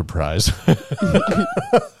 zesty enterprise.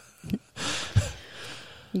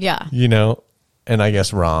 Yeah. And I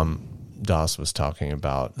guess Ram Dass was talking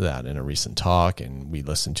about that in a recent talk, and we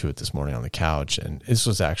listened to it this morning on the couch. And this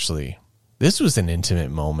was an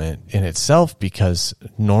intimate moment in itself, because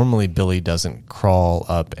normally Billy doesn't crawl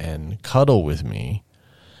up and cuddle with me.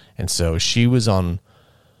 And so she was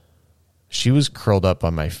curled up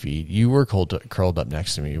on my feet. You were curled up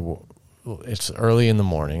next to me. It's early in the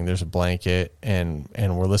morning. There's a blanket, and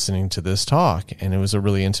we're listening to this talk, and it was a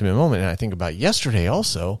really intimate moment. And I think about yesterday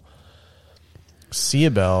also.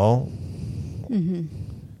 Siabel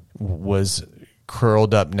was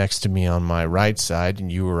curled up next to me on my right side,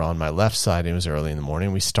 and you were on my left side. It was early in the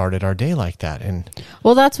morning. We started our day like that. And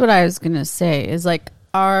well, that's what I was going to say, is like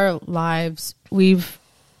our lives, we've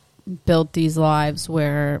built these lives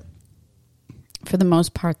where, for the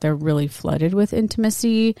most part, they're really flooded with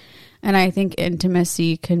intimacy. And I think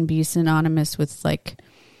intimacy can be synonymous with like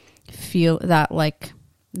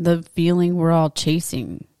the feeling we're all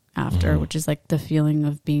chasing after, which is like the feeling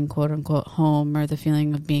of being quote unquote home, or the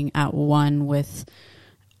feeling of being at one with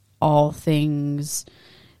all things,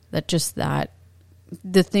 the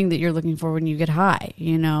thing that you're looking for when you get high,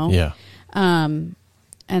 Yeah.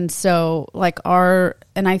 And so like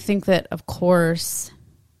and I think that, of course,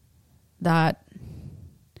 that,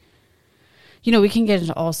 we can get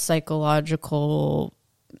into all psychological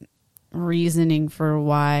reasoning for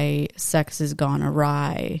why sex has gone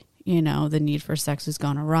awry. The need for sex has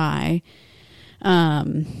gone awry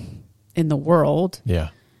in the world. Yeah.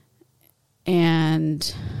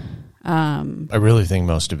 And I really think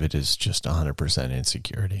most of it is just 100%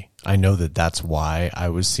 insecurity. I know that that's why I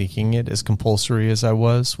was seeking it as compulsory as I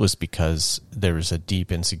was because there was a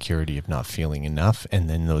deep insecurity of not feeling enough. And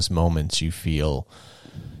then those moments you feel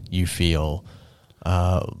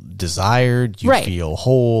desired, you feel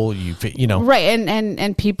whole, right.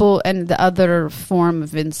 And people, and the other form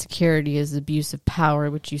of insecurity is abuse of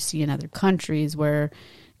power, which you see in other countries where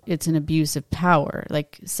it's an abuse of power.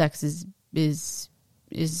 Like sex is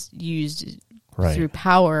used through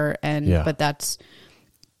power, but that's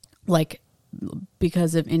like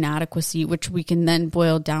because of inadequacy, which we can then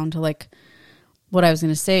boil down to like what I was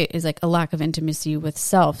going to say is like a lack of intimacy with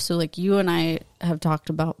self. So like you and I have talked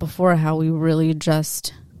about before how we really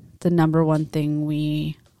just, the number one thing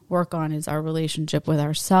we work on is our relationship with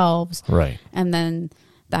ourselves. Right. And then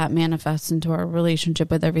that manifests into our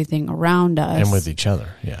relationship with everything around us. And with each other.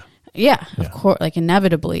 Yeah. Yeah, of course, like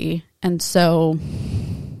inevitably. And so,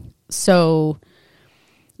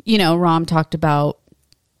 Ram talked about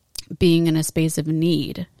being in a space of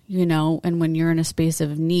need, and when you're in a space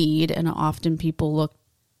of need, and often people look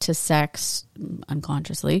to sex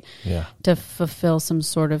unconsciously to fulfill some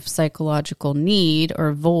sort of psychological need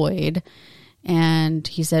or void. And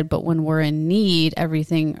he said, but when we're in need,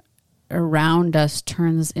 everything around us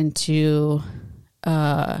turns into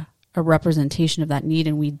a representation of that need,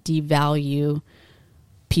 and we devalue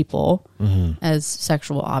people as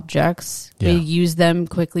sexual objects. Yeah. They use them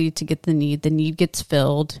quickly to get the need. The need gets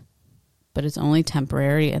filled, but it's only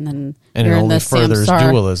temporary, and then it you're in only the furthers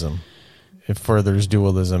samsara. dualism. It furthers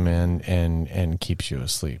dualism and keeps you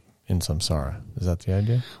asleep in samsara. Is that the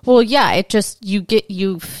idea? Well, yeah, it just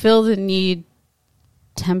you fill the need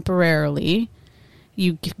temporarily.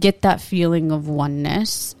 You get that feeling of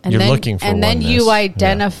oneness, and You're then, looking for and then oneness. you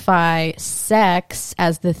identify sex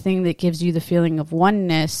as the thing that gives you the feeling of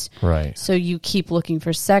oneness. Right. So you keep looking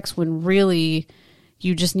for sex when really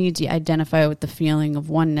you just need to identify with the feeling of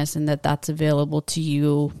oneness, and that's available to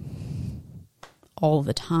you all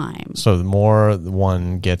the time. So the more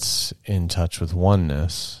one gets in touch with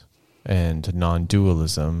oneness and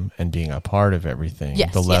non-dualism and being a part of everything,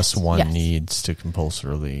 Yes, the less yes, one yes. needs to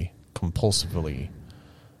compulsively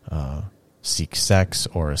seek sex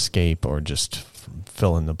or escape or just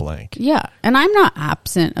fill in the blank. Yeah. And I'm not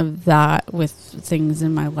absent of that with things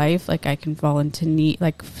in my life. Like I can fall into need.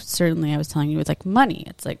 Like certainly I was telling you with like money.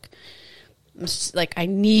 It's like I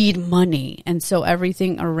need money. And so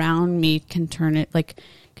everything around me can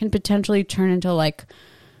potentially turn into like,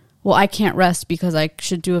 well, I can't rest because I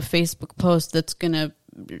should do a Facebook post that's going to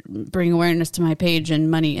bring awareness to my page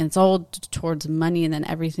and money. And it's all towards money. And then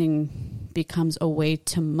everything becomes a way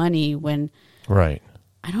to money when Right.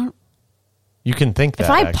 You can think that. If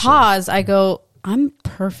I actually. pause, I go, I'm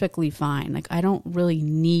perfectly fine. Like I don't really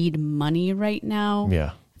need money right now.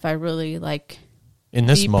 Yeah. If I really like In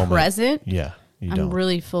this be moment. present, Yeah. You I'm don't.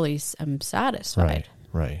 really I'm satisfied.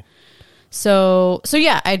 Right. So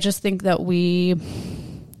yeah, I just think that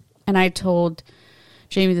and I told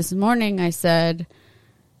Jaymee this morning, I said,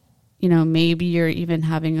 maybe you're even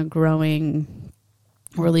having a growing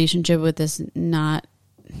relationship with this not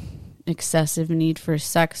excessive need for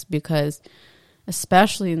sex, because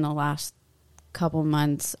especially in the last couple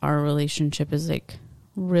months, our relationship is like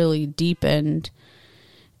really deepened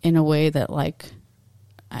in a way that like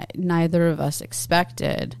neither of us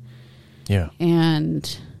expected. Yeah.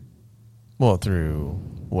 And Well, through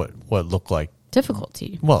what looked like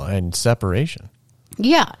difficulty. Well, and separation.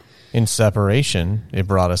 Yeah. In separation, it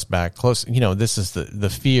brought us back close. This is the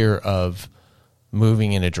fear of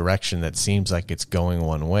moving in a direction that seems like it's going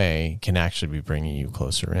one way can actually be bringing you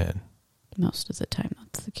closer in. Most of the time,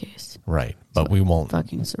 that's the case. Right. But we won't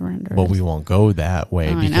fucking surrender. But we won't go that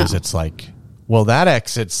way because it's like, well, that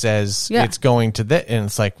exit says it's going to that. And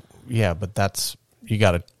it's like, yeah, but that's, you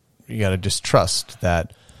got to just trust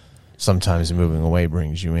that sometimes moving away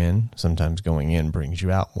brings you in. Sometimes going in brings you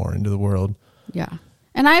out more into the world. Yeah.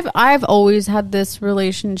 And I've always had this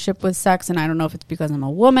relationship with sex, and I don't know if it's because I'm a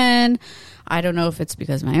woman. I don't know if it's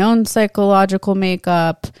because of my own psychological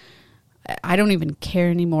makeup. I don't even care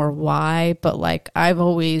anymore why, but like I've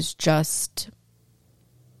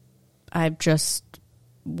just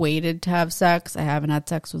waited to have sex. I haven't had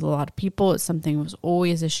sex with a lot of people. It's something I was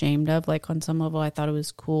always ashamed of. Like on some level, I thought it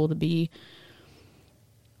was cool to be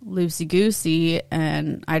loosey-goosey,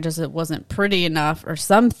 and it wasn't pretty enough or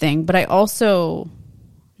something. But I also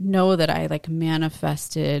know that I like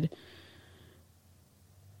manifested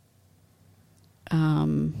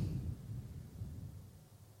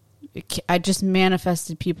I just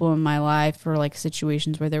manifested people in my life for like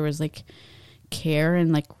situations where there was like care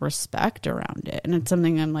and like respect around it, and it's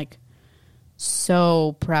something I'm like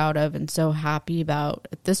so proud of and so happy about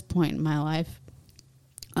at this point in my life.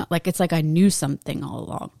 Like it's like I knew something all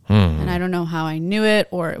along, and I don't know how I knew it,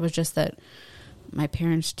 or it was just that my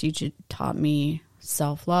parents taught me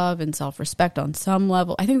self-love and self-respect on some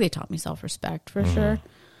level. I think they taught me self-respect for sure.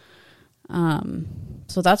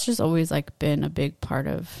 So that's just always like been a big part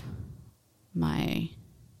of my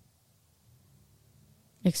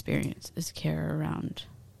experience, is care around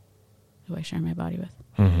who I share my body with.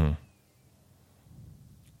 Mm-hmm.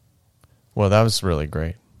 Well, that was really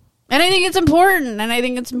great. And I think it's important. And I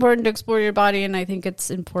think it's important to explore your body. And I think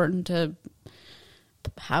it's important to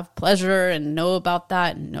have pleasure and know about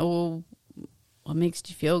that and know what makes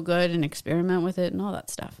you feel good and experiment with it and all that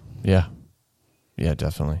stuff. Yeah. Yeah,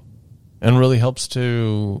 definitely. And really helps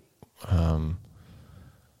to,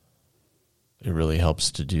 it really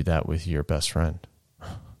helps to do that with your best friend.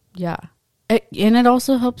 Yeah. And it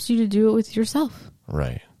also helps you to do it with yourself.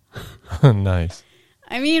 Right. Nice.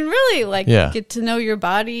 I mean, really, like, get to know your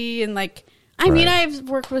body. And, like, I mean, I've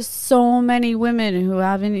worked with so many women who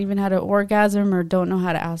haven't even had an orgasm or don't know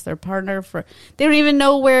how to ask their partner for, they don't even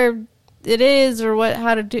know where it is or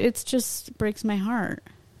how to do. It's just breaks my heart.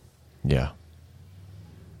 Yeah.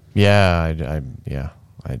 Yeah.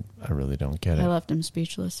 I really don't get it. I left him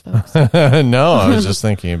speechless, folks. No, I was just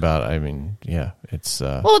thinking about, I mean, yeah, it's...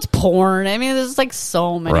 well, it's porn. I mean, there's like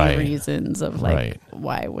so many Right. reasons of like Right.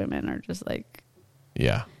 why women are just like...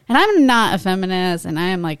 Yeah. And I'm not a feminist, and I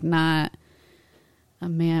am like not a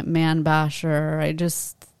man basher. I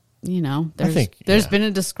just, there's been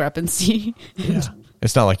a discrepancy. Yeah.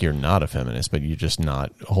 It's not like you're not a feminist, but you're just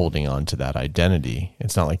not holding on to that identity.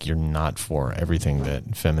 It's not like you're not for everything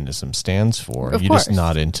that feminism stands for. Of You're course. just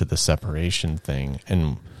not into the separation thing.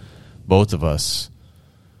 And both of us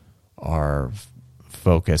are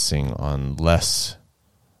focusing on less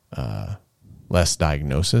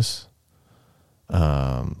diagnosis,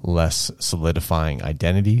 less solidifying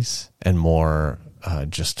identities, and more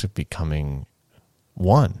just becoming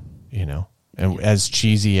one, And as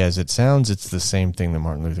cheesy as it sounds, it's the same thing that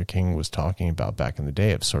Martin Luther King was talking about back in the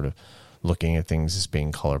day, of sort of looking at things as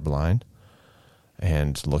being colorblind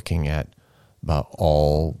and looking at about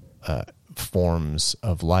all forms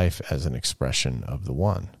of life as an expression of the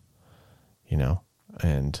one,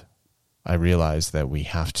 And I realized that we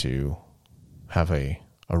have to have a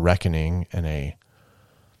reckoning and a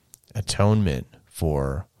atonement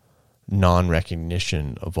for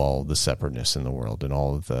non-recognition of all the separateness in the world and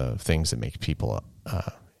all of the things that make people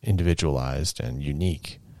individualized and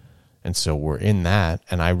unique. And so we're in that,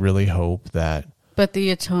 and I really hope that... But the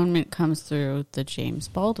atonement comes through the James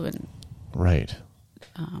Baldwin Right.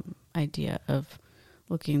 Idea of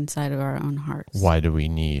looking inside of our own hearts. Why do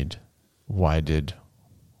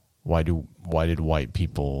white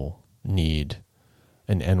people need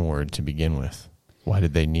an N-word to begin with? Why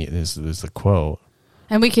did they need... This is the quote.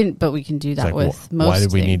 And we can do that with most why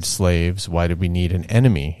did we things. need slaves? Why did we need an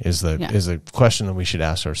enemy? Is a question that we should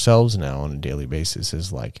ask ourselves now on a daily basis.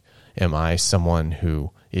 Is like, am I someone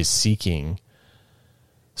who is seeking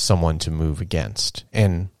someone to move against?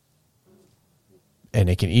 And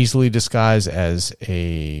it can easily disguise as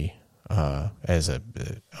a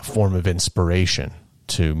form of inspiration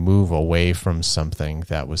to move away from something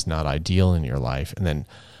that was not ideal in your life. And then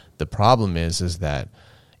the problem is that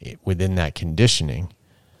within that conditioning,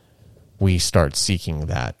 we start seeking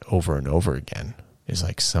that over and over again, is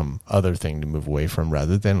like some other thing to move away from,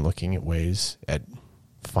 rather than looking at ways at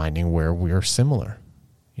finding where we're similar,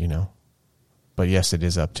 But yes, it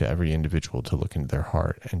is up to every individual to look into their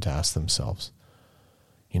heart and to ask themselves,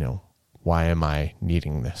 why am I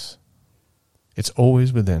needing this? It's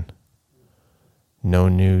always within. No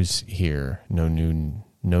news here. No new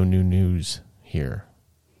news here,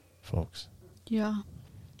 folks. Yeah.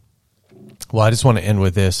 Well, I just want to end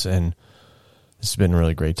with this, and this has been a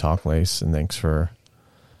really great talk, Lacee, and thanks for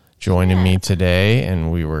joining me today.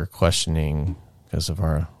 And we were questioning, because of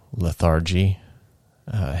our lethargy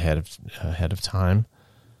ahead of time,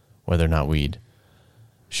 whether or not we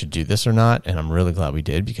should do this or not. And I'm really glad we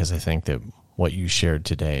did, because I think that what you shared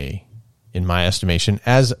today, in my estimation,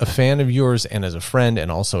 as a fan of yours and as a friend, and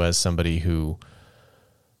also as somebody who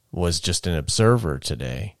was just an observer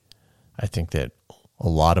today, I think that a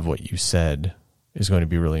lot of what you said is going to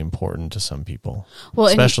be really important to some people,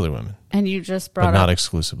 especially women. And you just brought but not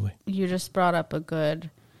exclusively. You just brought up a good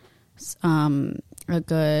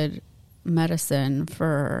medicine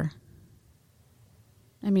for,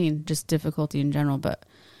 just difficulty in general. But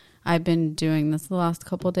I've been doing this the last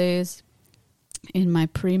couple of days in my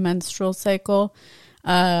premenstrual cycle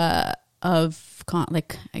I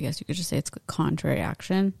guess you could just say it's contrary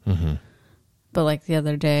action. Mm-hmm. But like the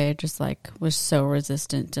other day, I just like was so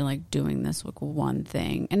resistant to like doing this like one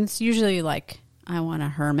thing. And it's usually like I want to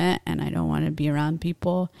hermit and I don't want to be around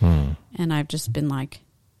people. And I've just been like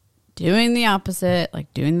doing the opposite,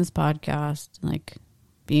 like doing this podcast, like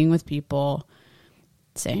being with people,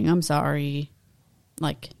 saying I'm sorry.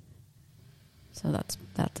 So that's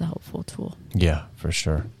a helpful tool. Yeah, for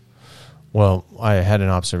sure. Well, I had an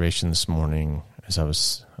observation this morning as I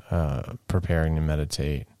was preparing to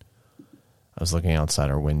meditate. I was looking outside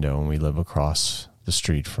our window, and we live across the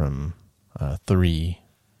street from 3,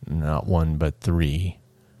 not 1, but 3.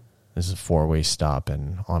 This is a 4-way stop,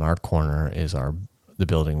 and on our corner is the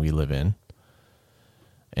building we live in,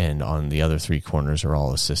 and on the other 3 corners are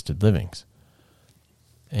all assisted livings.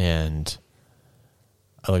 And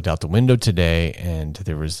I looked out the window today, and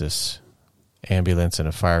there was this ambulance and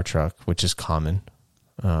a fire truck, which is common.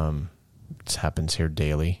 It happens here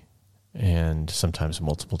daily, and sometimes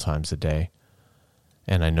multiple times a day.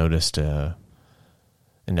 And I noticed an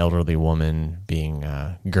elderly woman being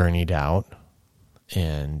gurneyed out,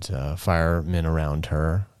 and firemen around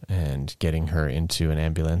her and getting her into an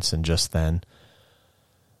ambulance. And just then,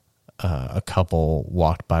 a couple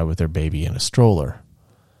walked by with their baby in a stroller.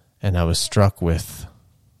 And I was struck with,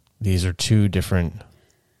 these are 2 different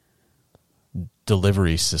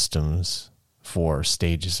delivery systems for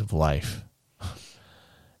stages of life,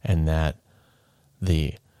 and that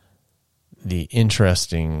the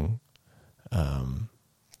interesting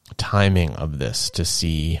timing of this, to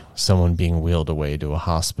see someone being wheeled away to a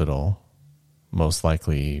hospital, most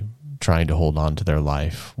likely trying to hold on to their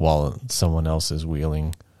life while someone else is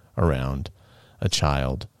wheeling around a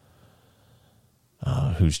child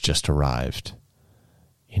who's just arrived.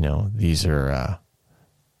 These are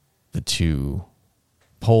the two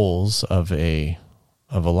poles of a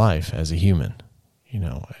life as a human,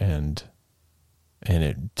 and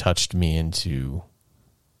it touched me into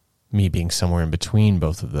me being somewhere in between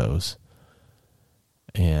both of those,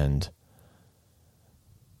 and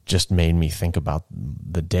just made me think about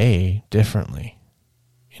the day differently.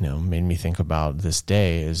 Made me think about this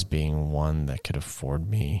day as being one that could afford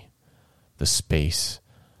me the space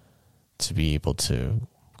to be able to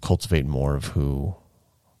cultivate more of who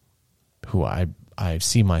I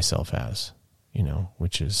see myself as,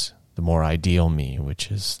 which is the more ideal me, which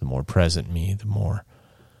is the more present me, the more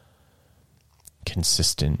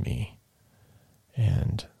consistent me.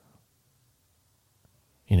 And,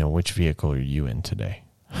 which vehicle are you in today?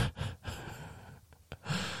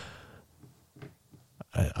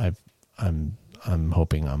 I'm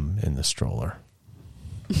hoping I'm in the stroller.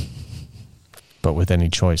 But with any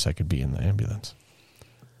choice, I could be in the ambulance.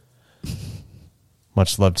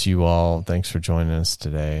 Much love to you all. Thanks for joining us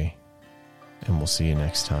today. And we'll see you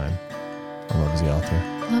next time. I love the author.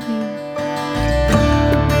 Love you.